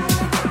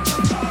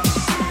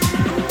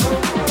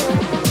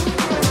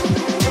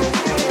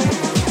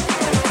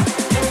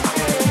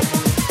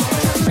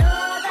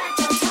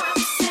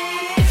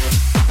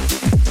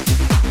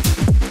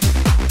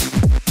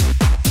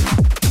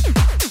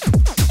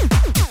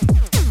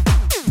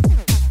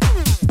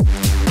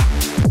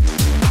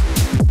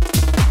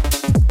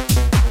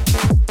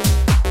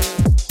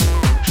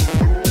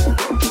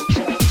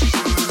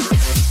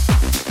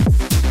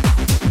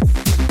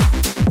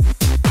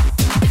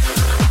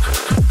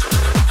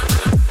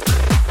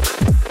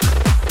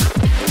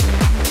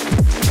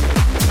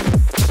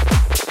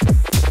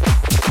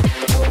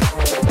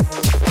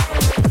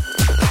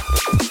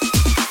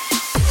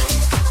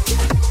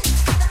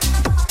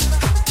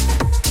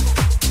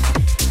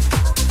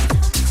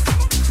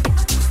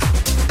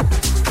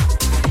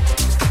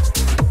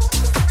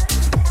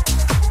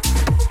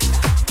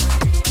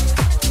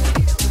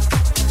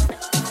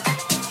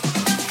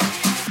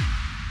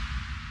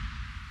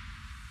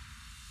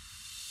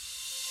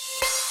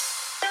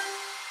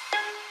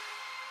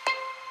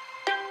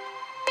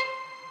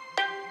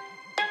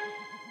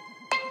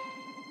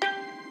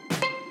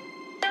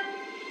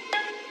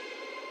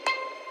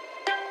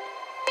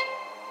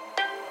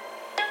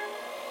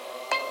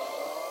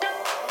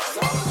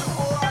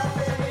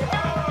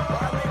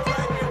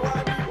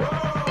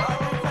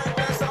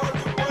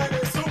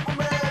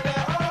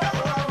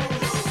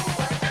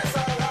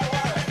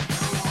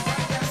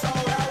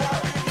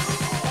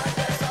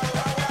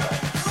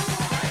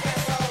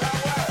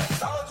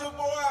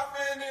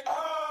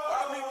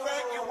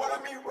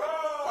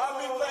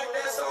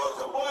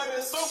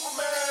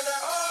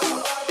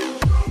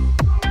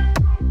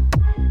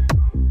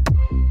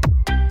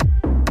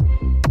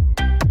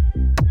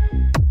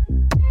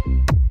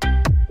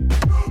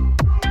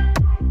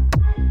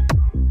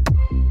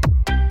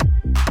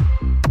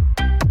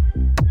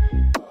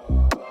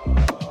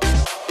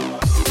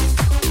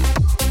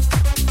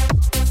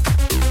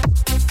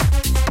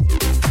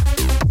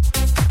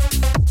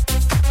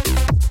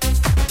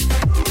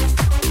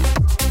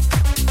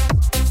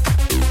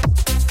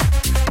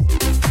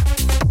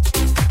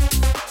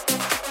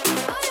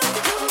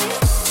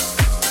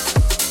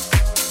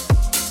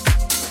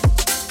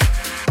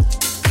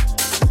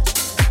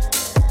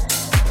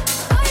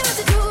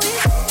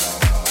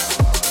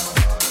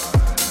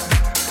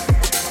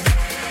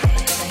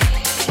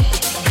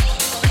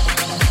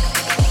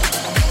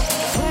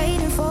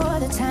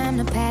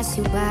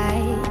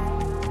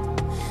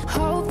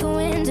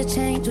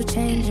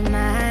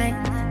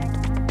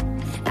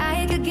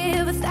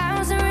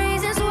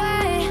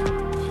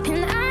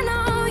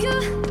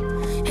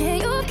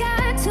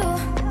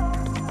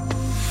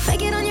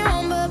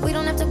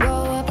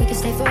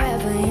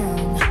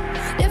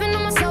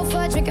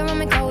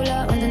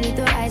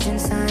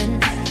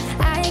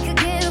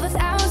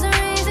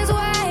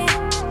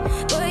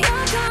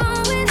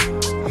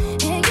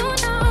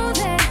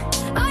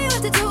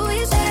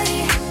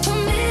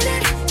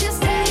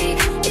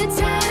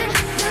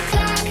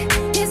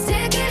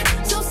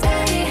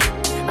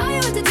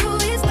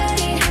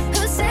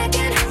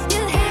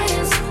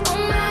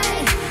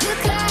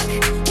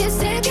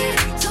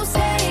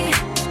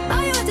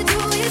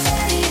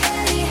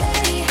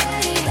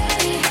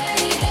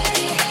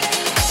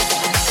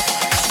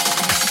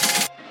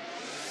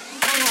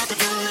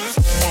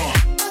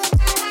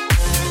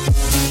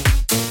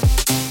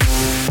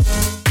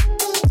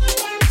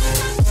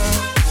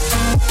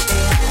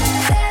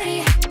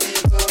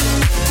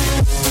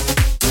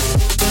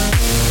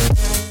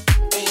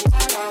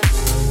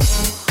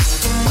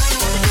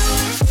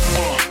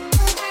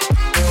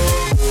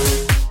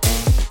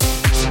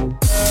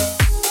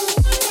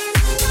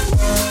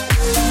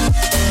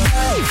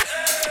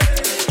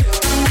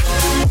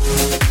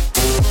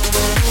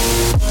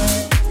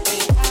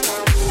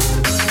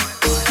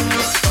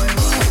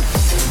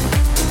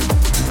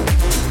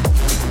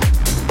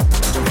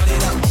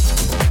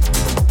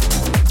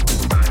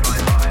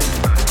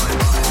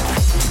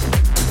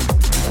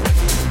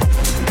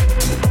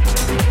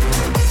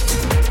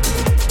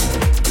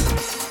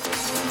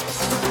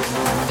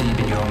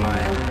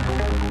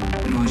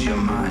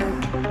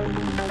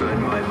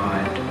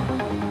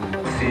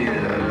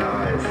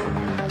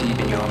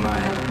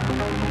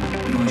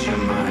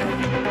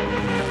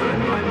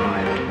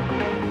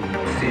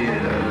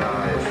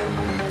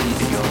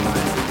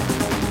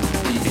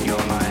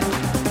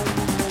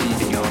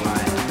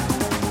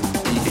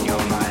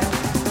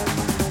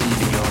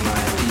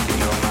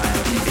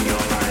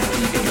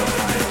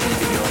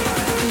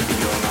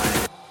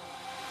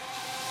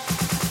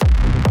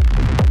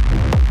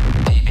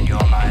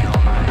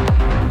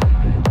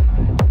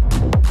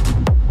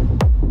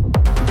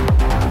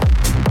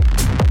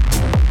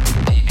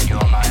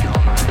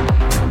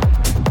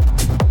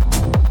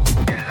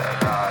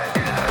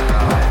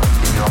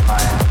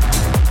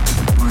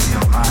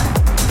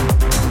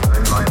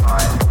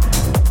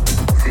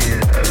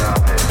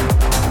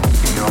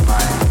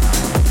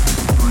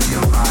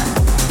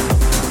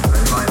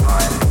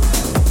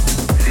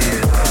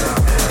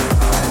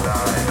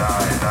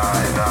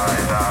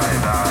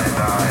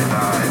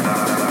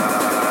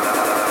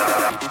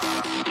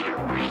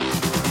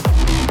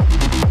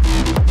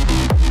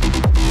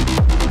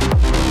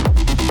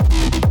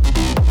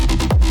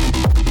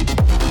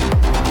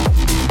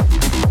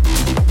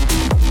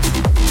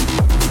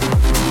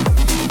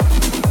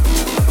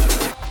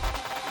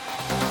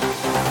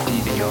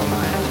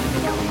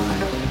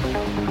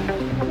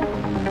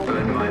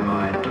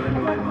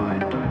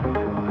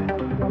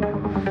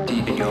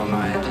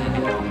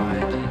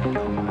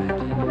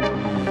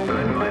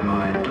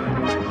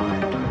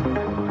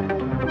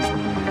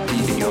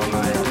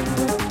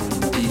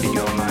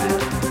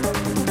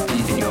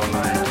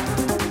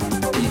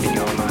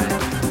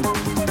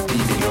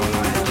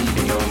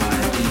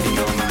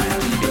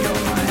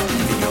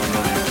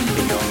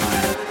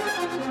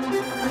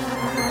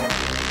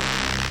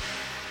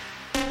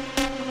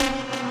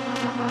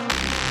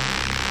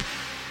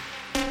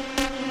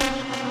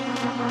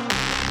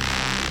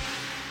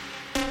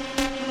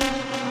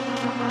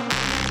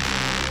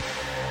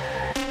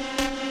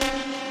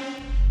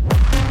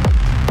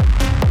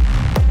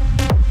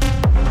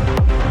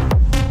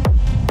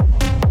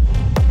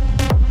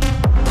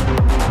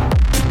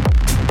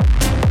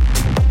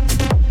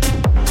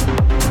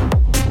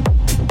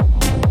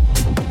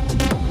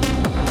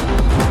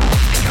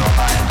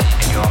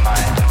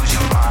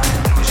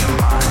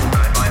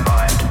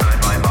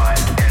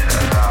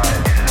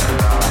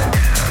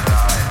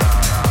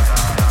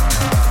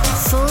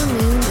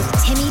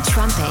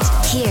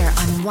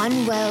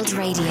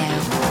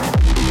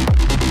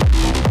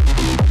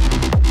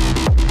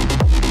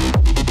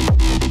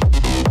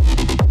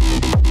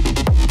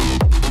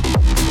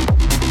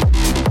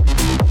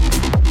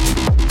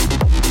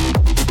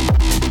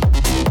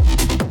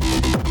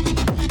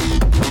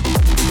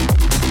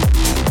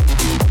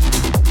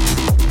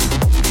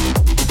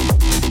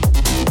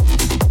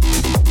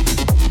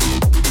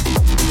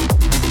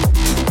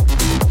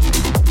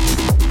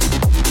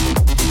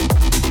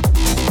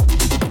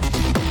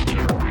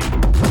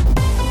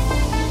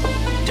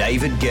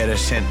 David Guetta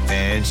sent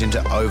fans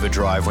into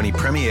overdrive when he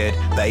premiered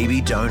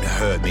Baby Don't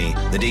Hurt Me.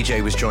 The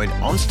DJ was joined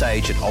on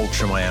stage at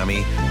Ultra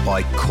Miami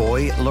by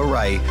Coi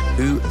Leray,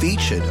 who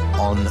featured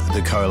on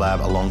the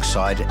collab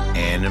alongside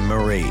Anna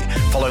Marie.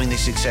 Following the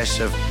success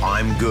of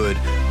I'm Good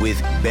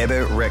with Bebe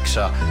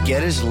Rexha,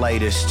 Guetta's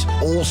latest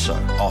also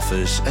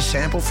offers a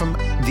sample from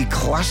the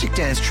classic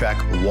dance track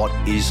What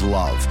Is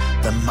Love.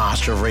 The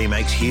master of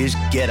remakes, here's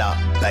Guetta,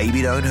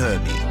 Baby Don't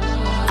Hurt Me.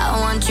 I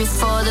want you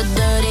for the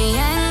dirty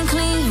and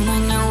clean.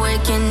 When you're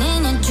waking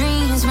in your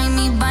dreams, make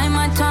me bite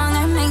my tongue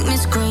and make me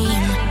scream.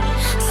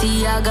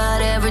 See, I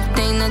got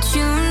everything that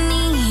you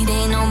need.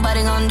 Ain't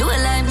nobody gonna do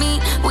it like me.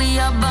 We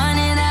are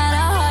burning at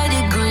a high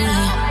degree.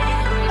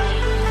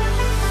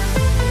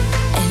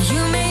 And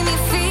you make me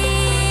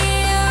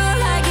feel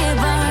like it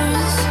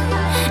burns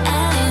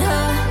and it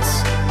hurts.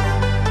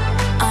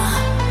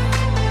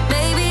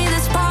 Baby,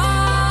 this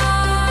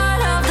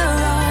part of the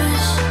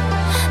rush.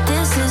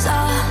 This is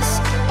us.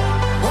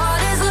 What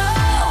is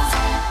love?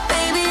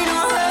 Baby,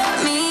 don't hurt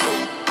me.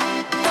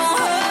 Don't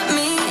hurt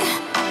me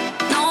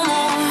no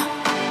more.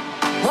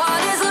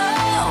 What is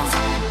love?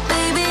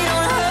 Baby,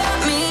 don't hurt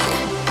me.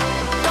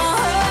 Don't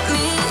hurt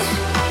me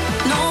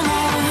no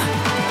more.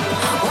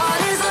 What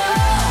is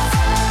love?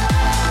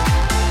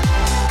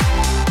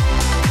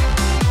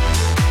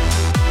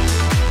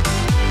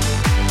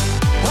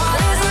 What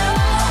is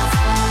love?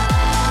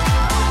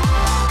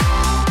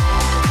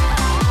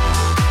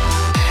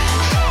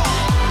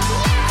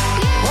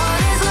 What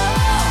is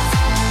love?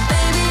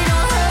 Baby,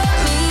 don't hurt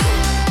me.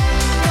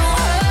 Don't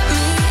hurt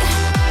me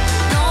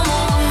no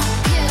more.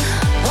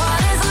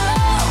 What is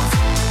love?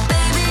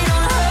 Baby,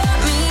 don't hurt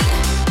me.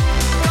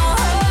 Don't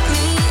hurt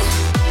me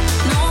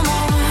no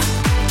more.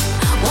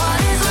 What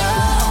is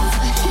love?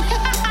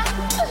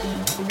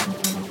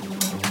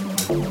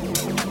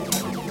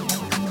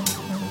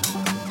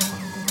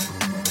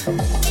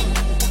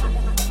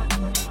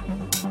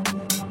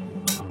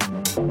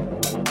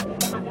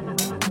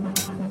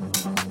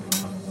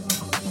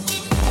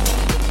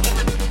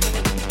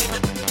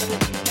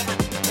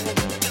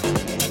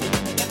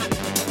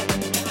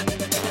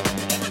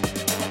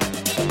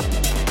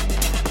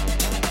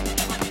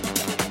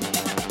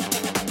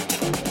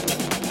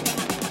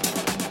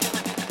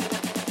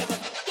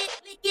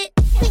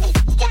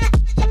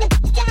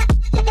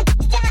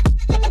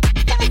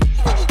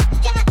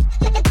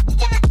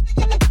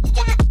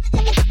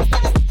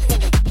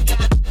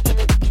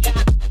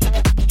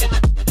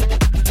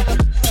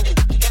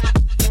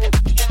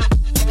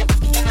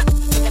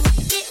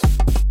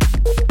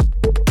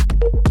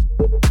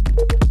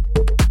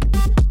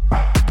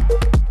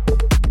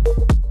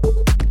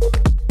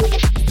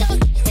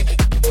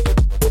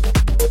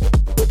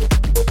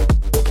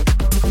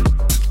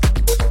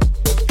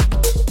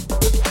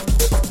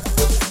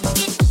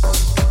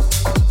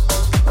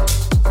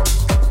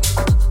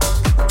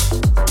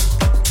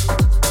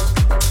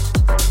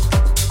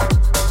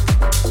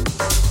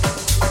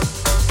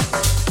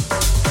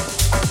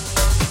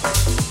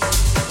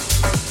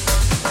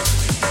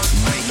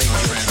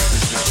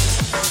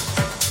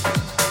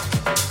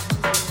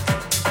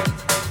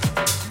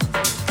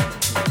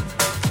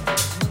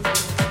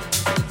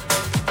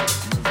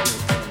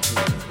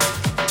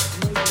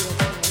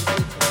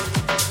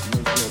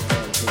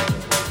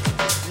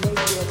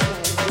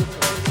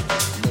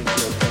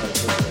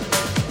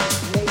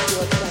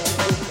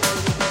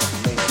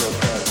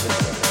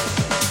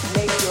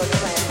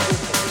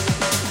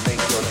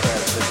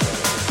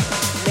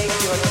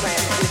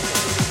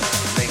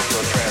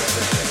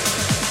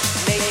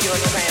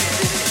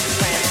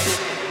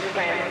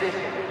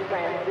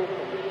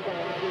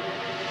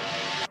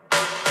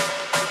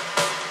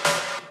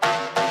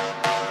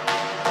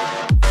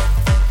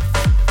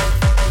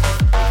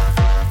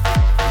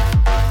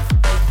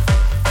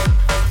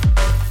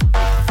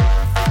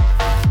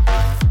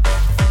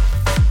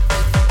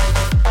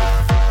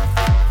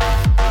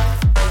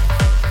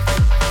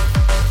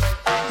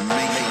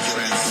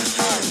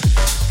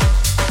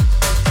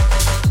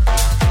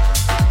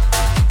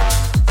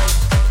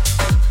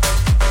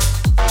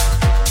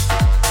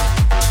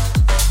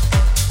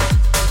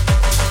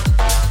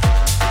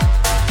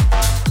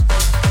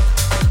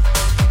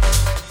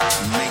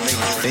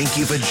 Thank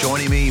you for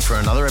joining me for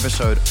another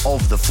episode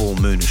of The Full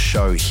Moon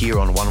Show here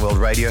on One World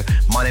Radio.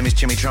 My name is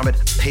Timmy Trumpet.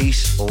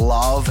 Peace,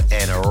 love,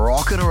 and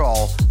rock and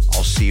roll.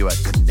 I'll see you at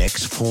the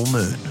next full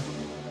moon.